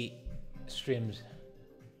daily streams.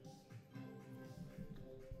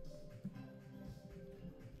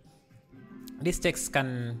 This text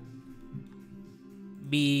can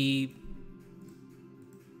be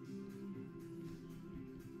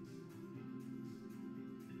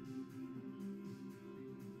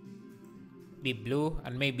blue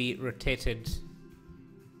and maybe rotated.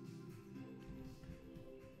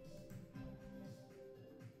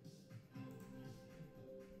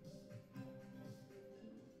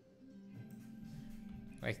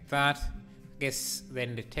 Like that. I guess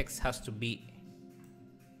then the text has to be,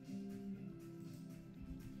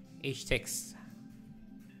 each text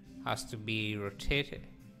has to be rotated.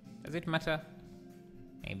 Does it matter?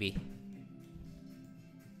 Maybe.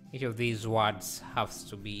 Each of these words has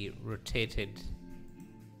to be rotated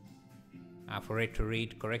for it to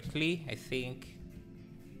read correctly, I think.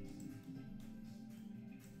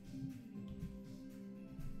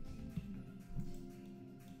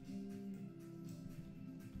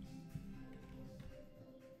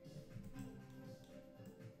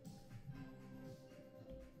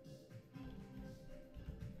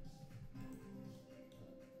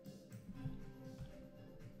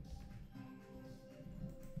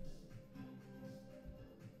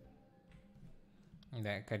 And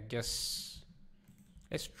I could just,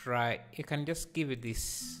 let's try, you can just give it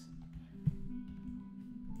this.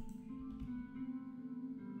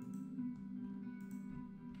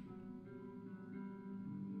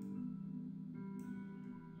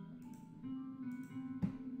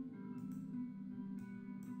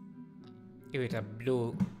 give it a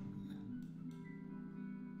blue.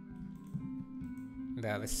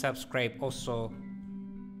 The subscribe also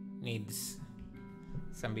needs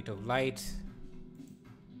some bit of light.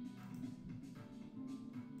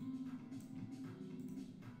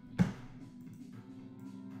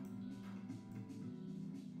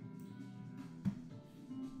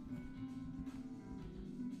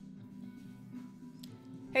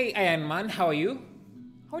 Hey Iron Man, how are you?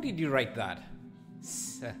 How did you write that?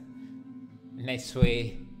 It's a nice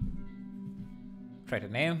way. Try the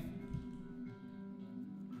name.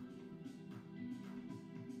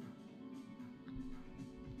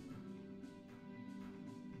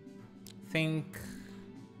 Think.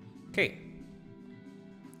 Okay.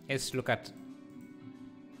 Let's look at.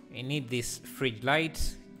 We need this fridge light.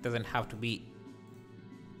 It doesn't have to be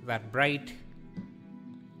that bright.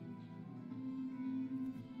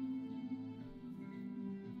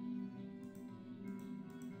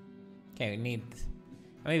 Okay,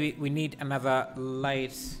 maybe we need another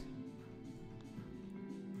light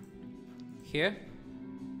here.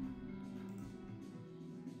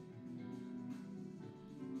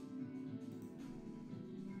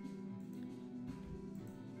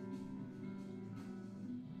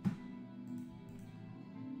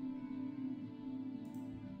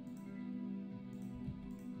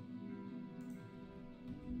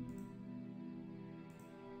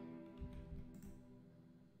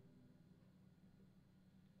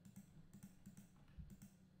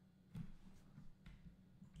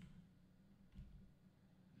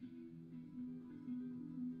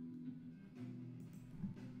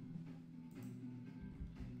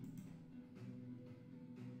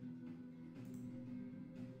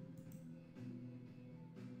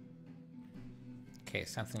 Okay,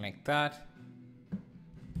 something like that.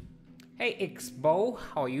 Hey Xbo,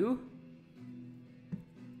 how are you?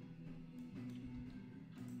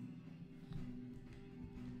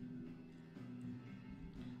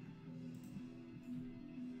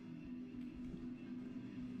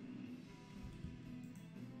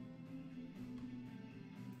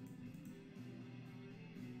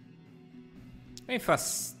 Let me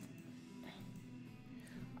first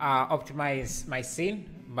optimize my scene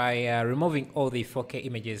by removing all the 4K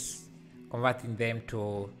images, converting them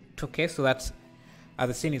to 2K so that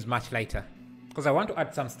the scene is much lighter. Because I want to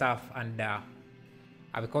add some stuff, and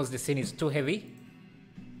because the scene is too heavy,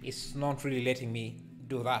 it's not really letting me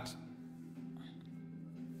do that.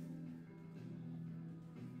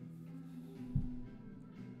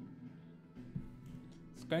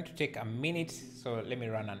 It's going to take a minute, so let me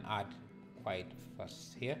run an ad quite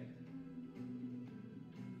fast here.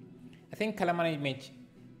 I think color management,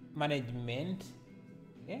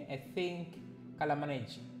 yeah, I think color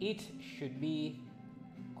manage it should be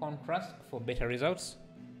contrast for better results.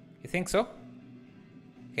 You think so?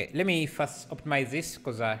 Okay, let me first optimize this,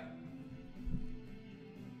 because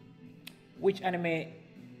which anime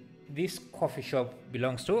this coffee shop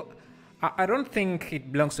belongs to? I don't think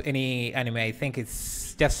it belongs to any anime. I think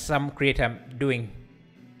it's just some creator doing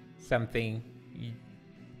something.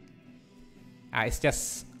 It's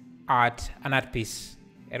just an art piece.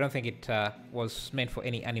 I don't think it was meant for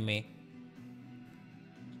any anime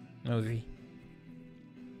movie.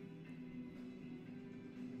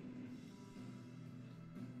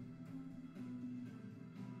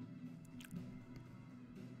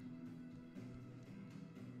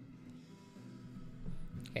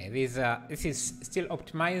 Okay, this is still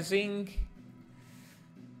optimizing.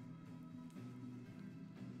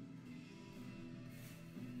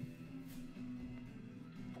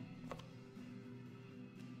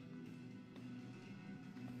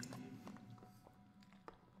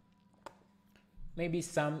 Maybe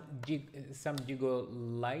some jiggle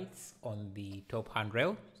lights on the top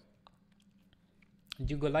handrail.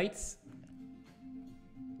 Jiggle lights.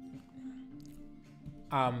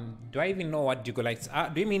 Do I even know what jiggle lights are?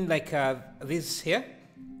 Do you mean like this here?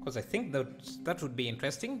 Because I think that would be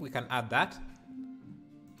interesting. We can add that.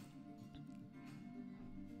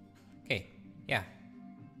 Okay, yeah.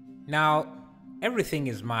 Now everything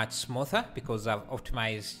is much smoother because I've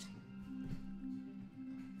optimized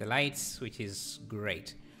the lights, which is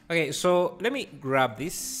great. Okay, so let me grab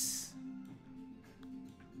this.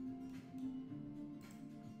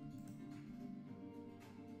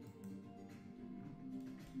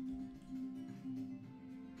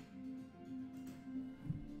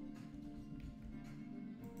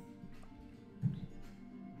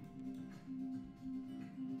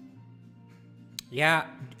 Yeah,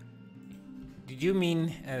 did you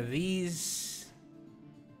mean these?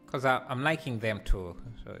 Because I'm liking them too,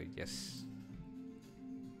 so just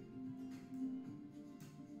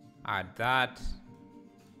add that.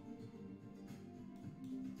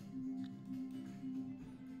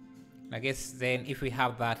 I guess then if we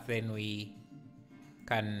have that, then we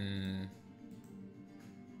can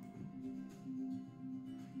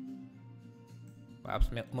perhaps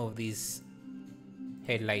move these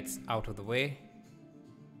headlights out of the way.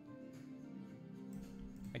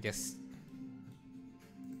 I just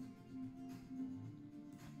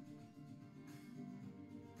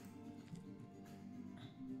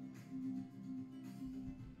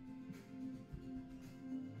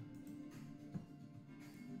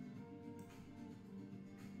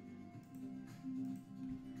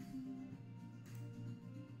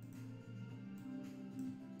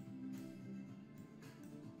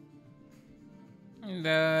and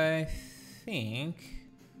I think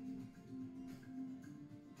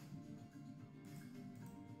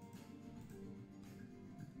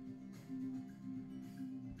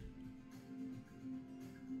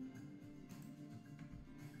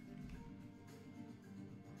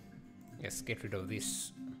let's get rid of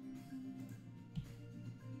this.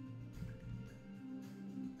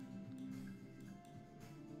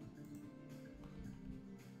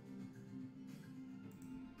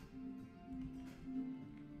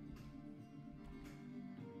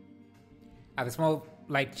 The small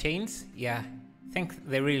light chains, yeah, I think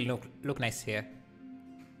they really look nice here.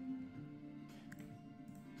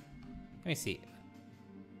 Let me see.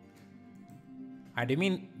 Do you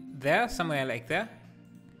mean there, somewhere like there?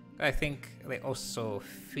 I think they also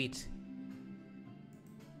fit.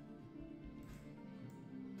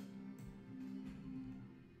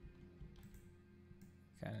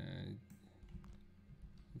 Can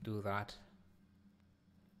do that.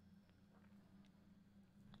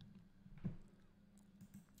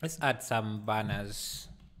 Let's add some banners.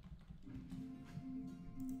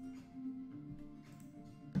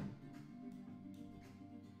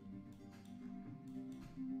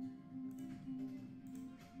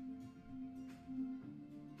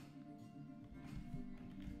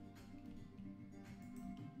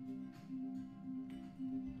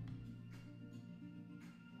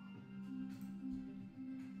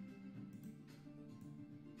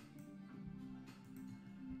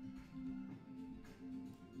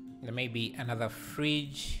 There may be another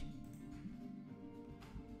fridge.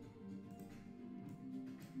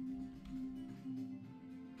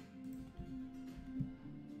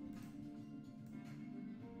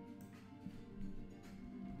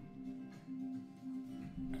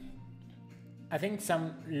 I think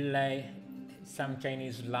some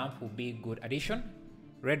Chinese lamp would be a good addition.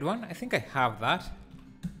 Red one, I think I have that.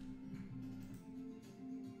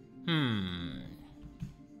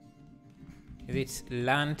 Is it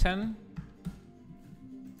lantern?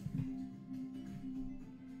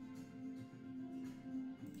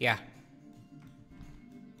 Yeah.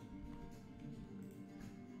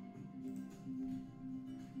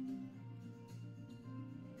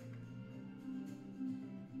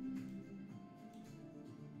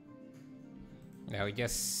 Now we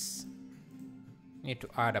just need to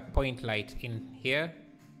add a point light in here.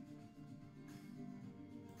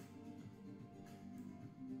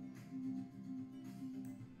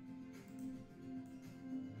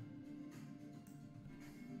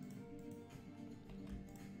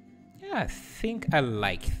 I think I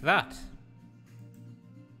like that.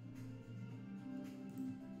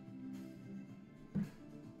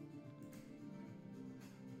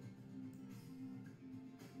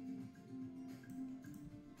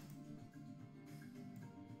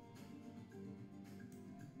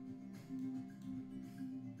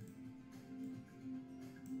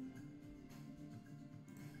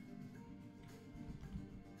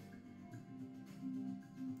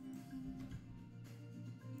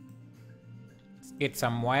 Get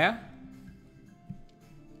some wire.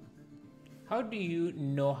 How do you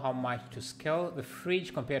know how much to scale the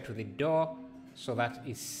fridge compared to the door so that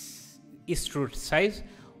is true size?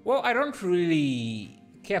 Well, I don't really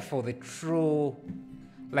care for the true,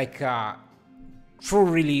 like true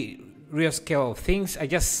really real scale of things. I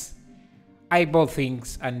just eyeball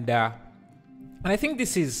things, and I think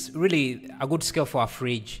this is really a good scale for a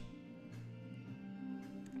fridge.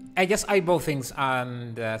 I just eyeball things,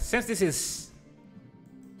 and since this is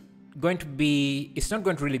going to be, it's not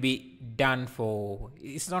going to really be done for,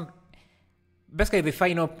 it's not, basically the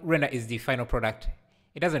final render is the final product.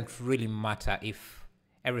 It doesn't really matter if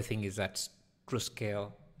everything is at true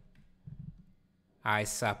scale.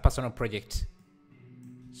 It's a personal project,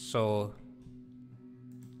 so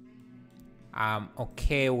I'm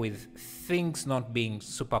okay with things not being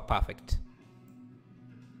super perfect.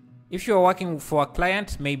 If you're working for a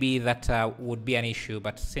client, maybe that would be an issue,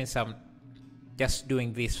 but since I'm just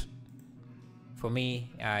doing this for me,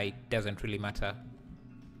 it doesn't really matter.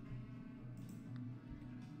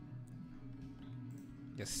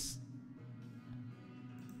 Just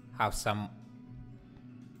have some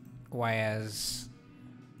wires.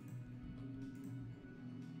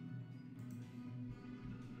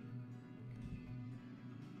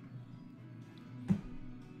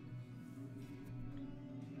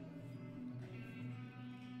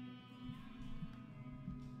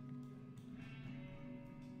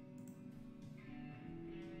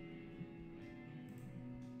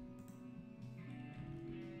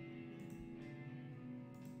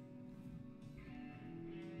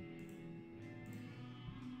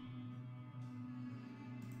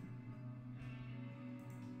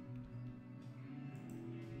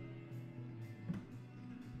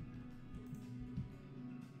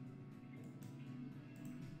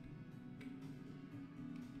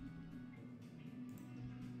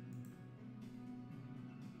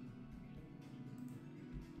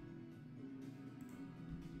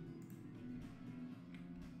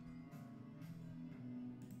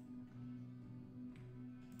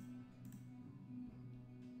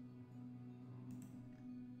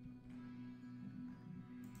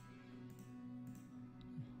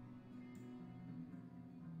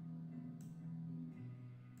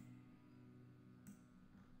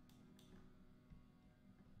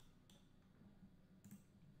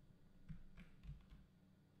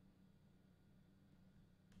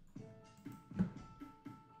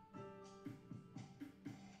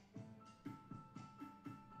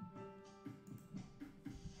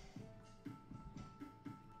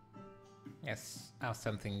 Yes, have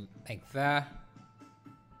something like that.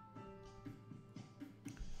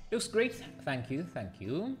 Looks great. Thank you. Thank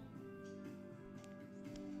you.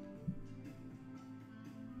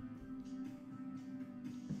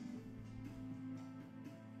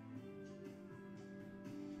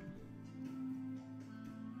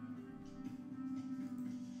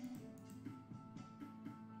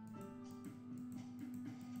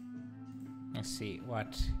 Let's see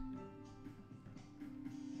what.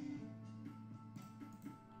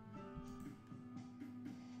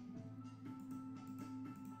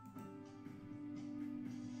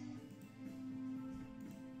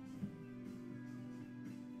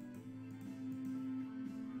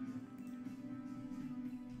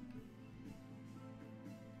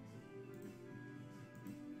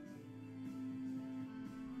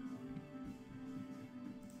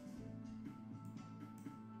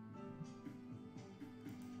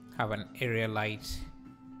 Have an area light.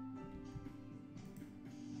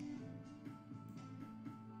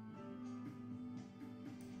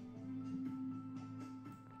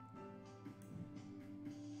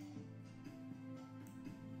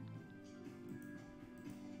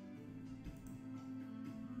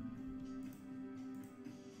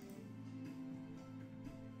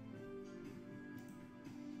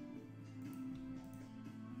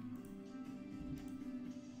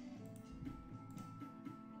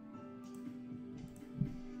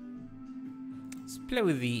 Let's play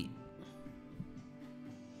with the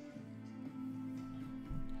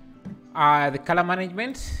color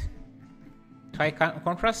management. Try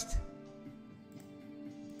contrast.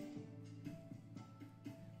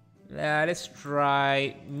 Let's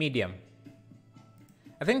try medium.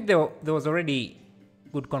 I think there was already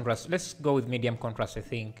good contrast. Let's go with medium contrast, I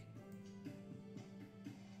think.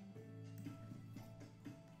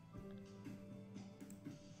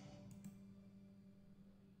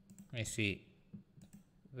 I see.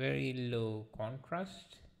 Very low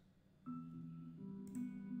contrast.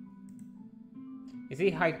 You see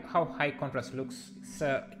how high contrast looks? It's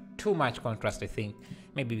too much contrast, I think.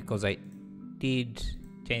 Maybe because I did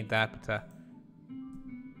change that. But,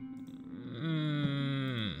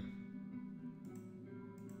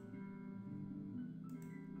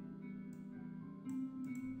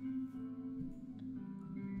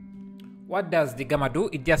 what does the gamma do?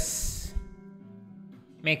 It just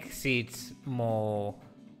makes it more,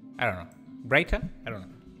 I don't know, brighter? I don't know.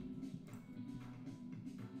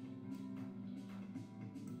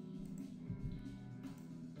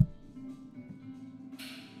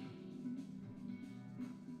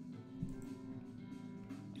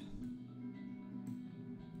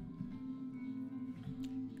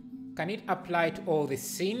 Can it apply to all the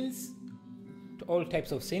scenes? To all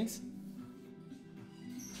types of scenes?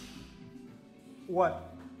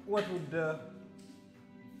 What would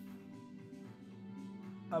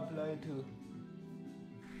apply to?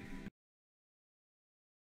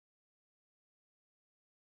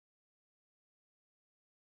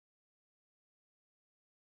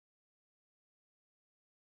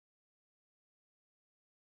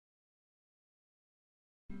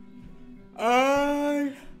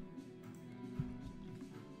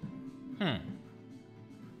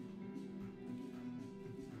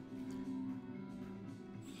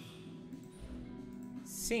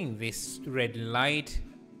 seeing this red light.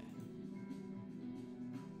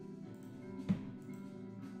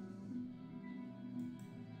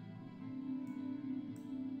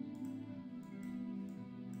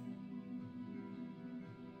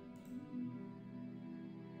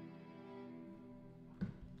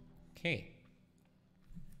 Okay.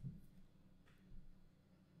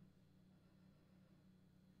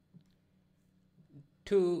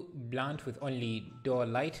 Too blunt with only door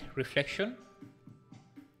light reflection.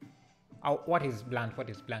 Oh, what is blunt?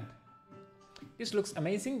 What is blunt? This looks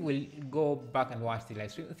amazing. We'll go back and watch the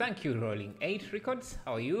live stream. Thank you, Rolling 8 Records.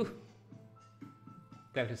 How are you?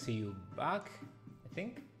 Glad to see you back, I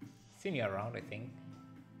think. Seen you around, I think.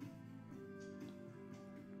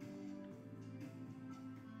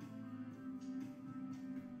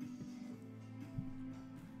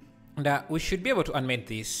 And we should be able to animate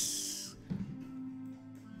this.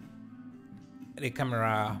 The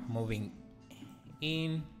camera moving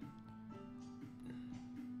in.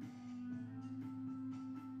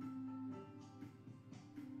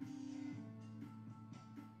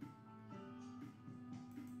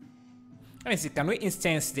 Let me see, can we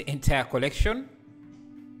instance the entire collection?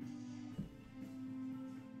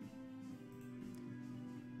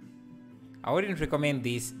 I wouldn't recommend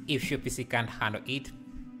this if your PC can't handle it.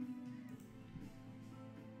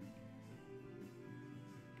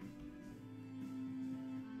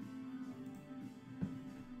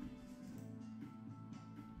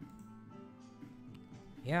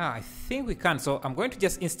 Yeah, I think we can. So I'm going to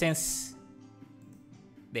just instance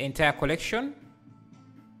the entire collection.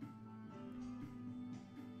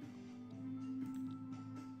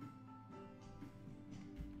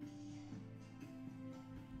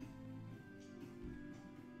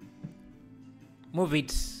 Move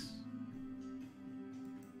it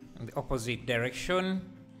in the opposite direction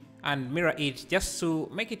and mirror it just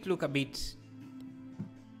to make it look a bit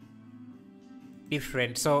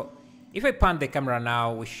different. So if I pan the camera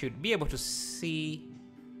now, we should be able to see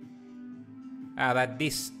that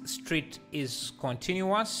this street is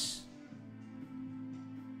continuous.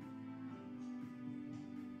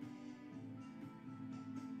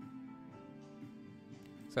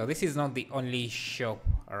 So this is not the only shop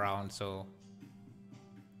around, so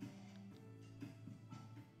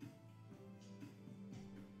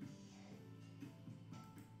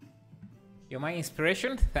you're my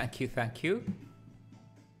inspiration. Thank you, thank you.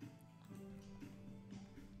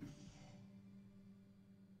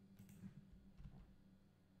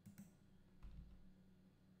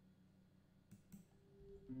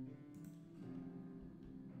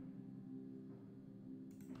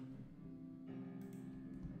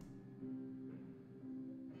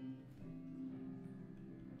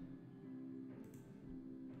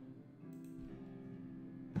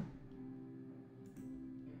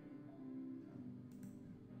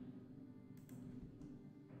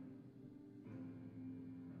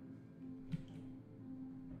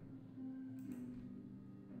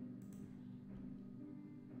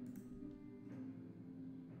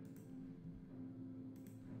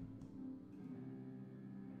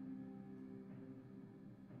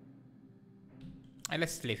 And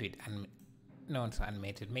let's leave it not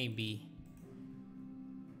animated, maybe.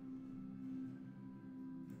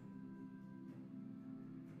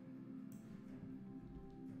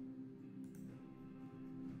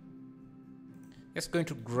 Just going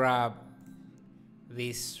to grab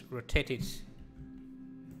this, rotate it.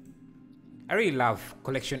 I really love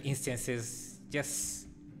collection instances, just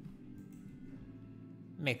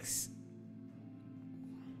makes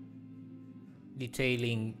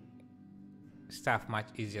detailing stuff much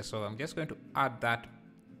easier. So I'm just going to add that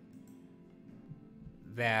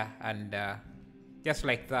there, and just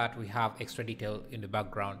like that we have extra detail in the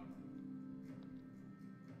background.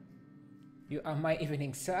 You are my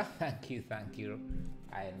evening sir. Thank you,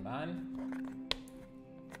 Iron Man.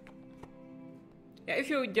 Yeah, if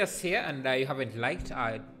you're just here and you haven't liked,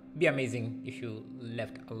 it'd be amazing if you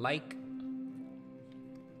left a like.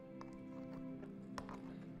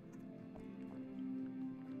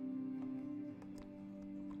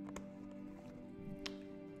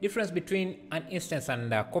 Difference between an instance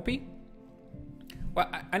and a copy. Well,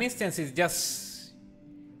 an instance is just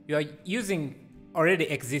you are using already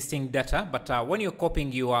existing data, but when you're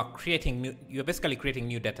copying, you're basically creating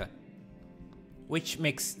new data, which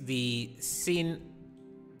makes the scene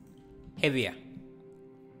heavier.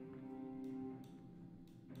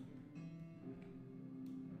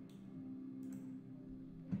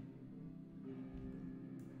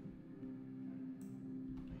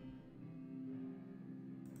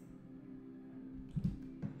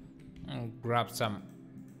 Grab some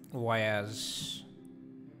wires.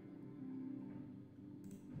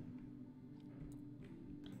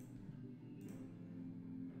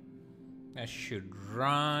 That should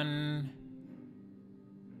run.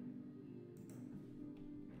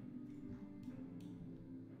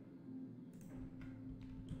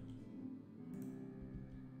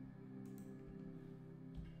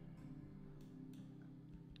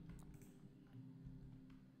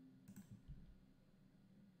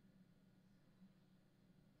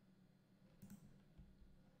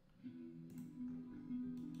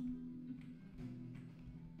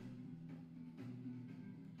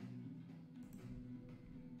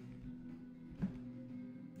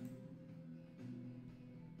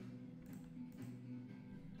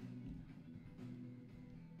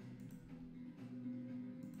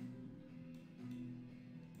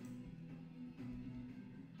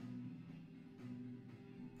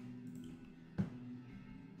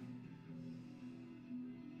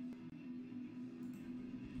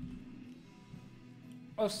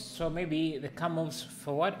 Oh, so maybe the car moves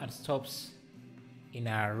forward and stops in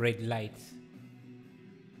a red light.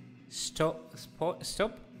 Stop.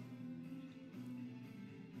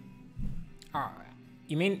 Ah,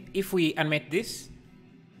 you mean if we animate this?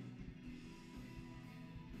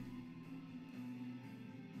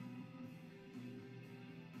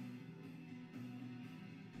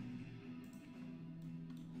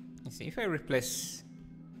 Let's see if I replace.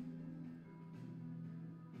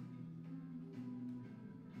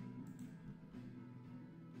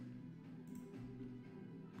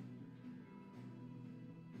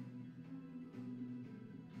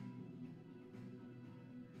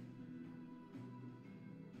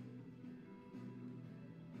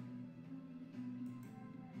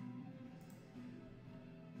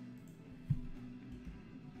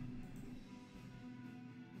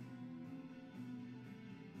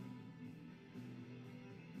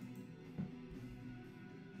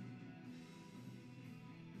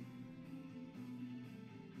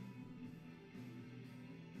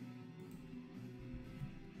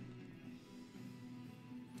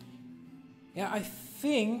 Yeah, I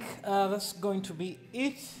think that's going to be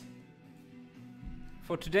it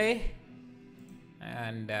for today,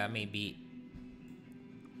 and maybe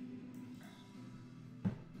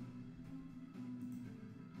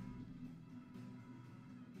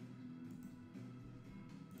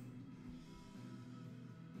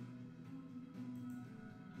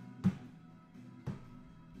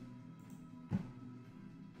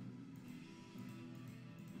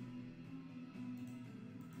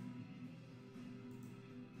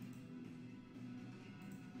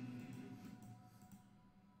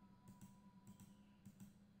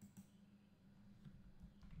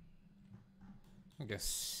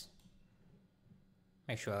just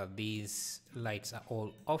make sure that these lights are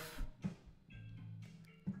all off.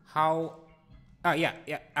 How? Yeah.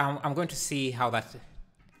 I'm going to see how that.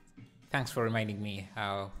 Thanks for reminding me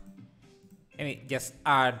how. Let me just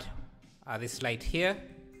add this light here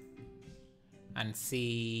and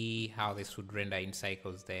see how this would render in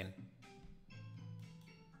Cycles then.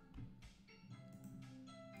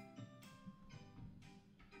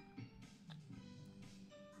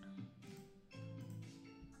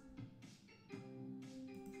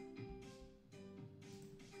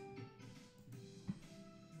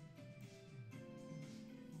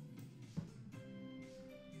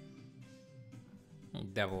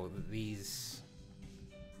 Double these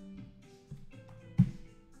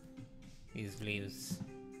leaves.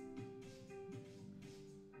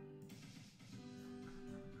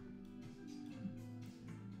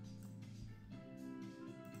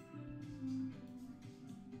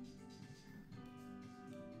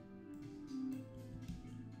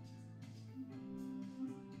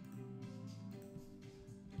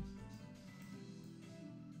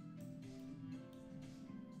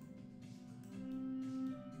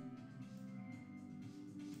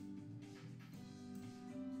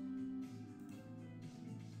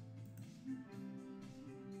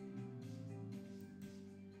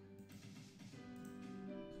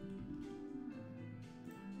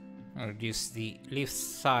 Reduce the leaf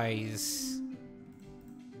size.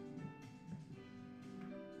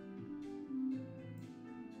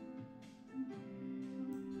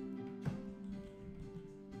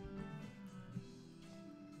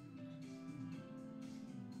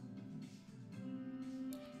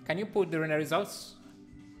 Can you put the render results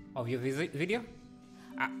of your video?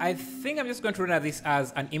 I think I'm just going to render this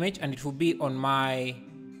as an image, and it will be on my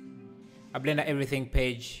Blender Everything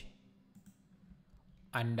page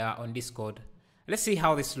and on Discord. Let's see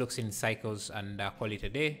how this looks in Cycles and call it a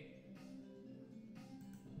day.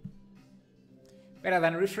 Better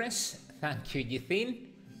than reference. Thank you, Jithin.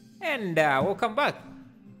 And welcome back.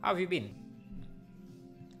 How have you been?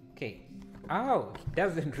 Okay. Oh, it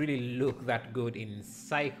doesn't really look that good in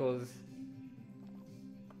Cycles.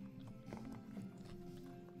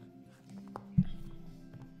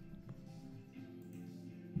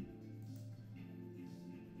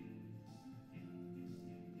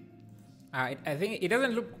 I think it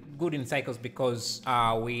doesn't look good in cycles because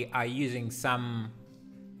we are using some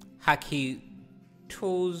hacky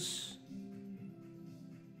tools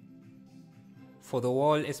for the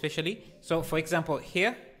wall especially. So for example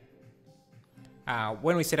here,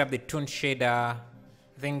 when we set up the toon shader,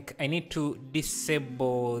 I think I need to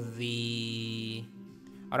disable the,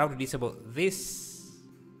 I'll have to disable this.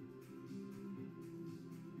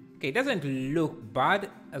 Okay, it doesn't look bad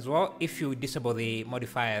as well if you disable the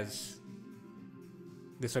modifiers.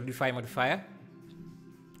 The solidify modifier,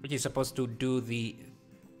 which is supposed to do the,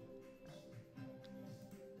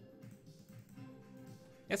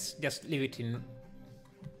 let's just leave it in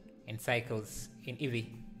cycles in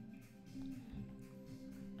Eevee.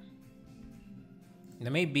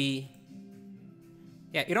 There may be,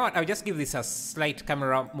 yeah, you know what, I'll just give this a slight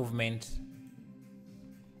camera movement.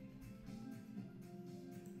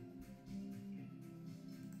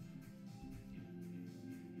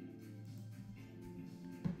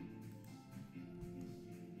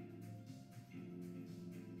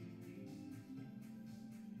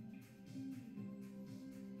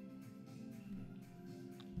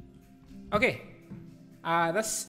 Okay, that's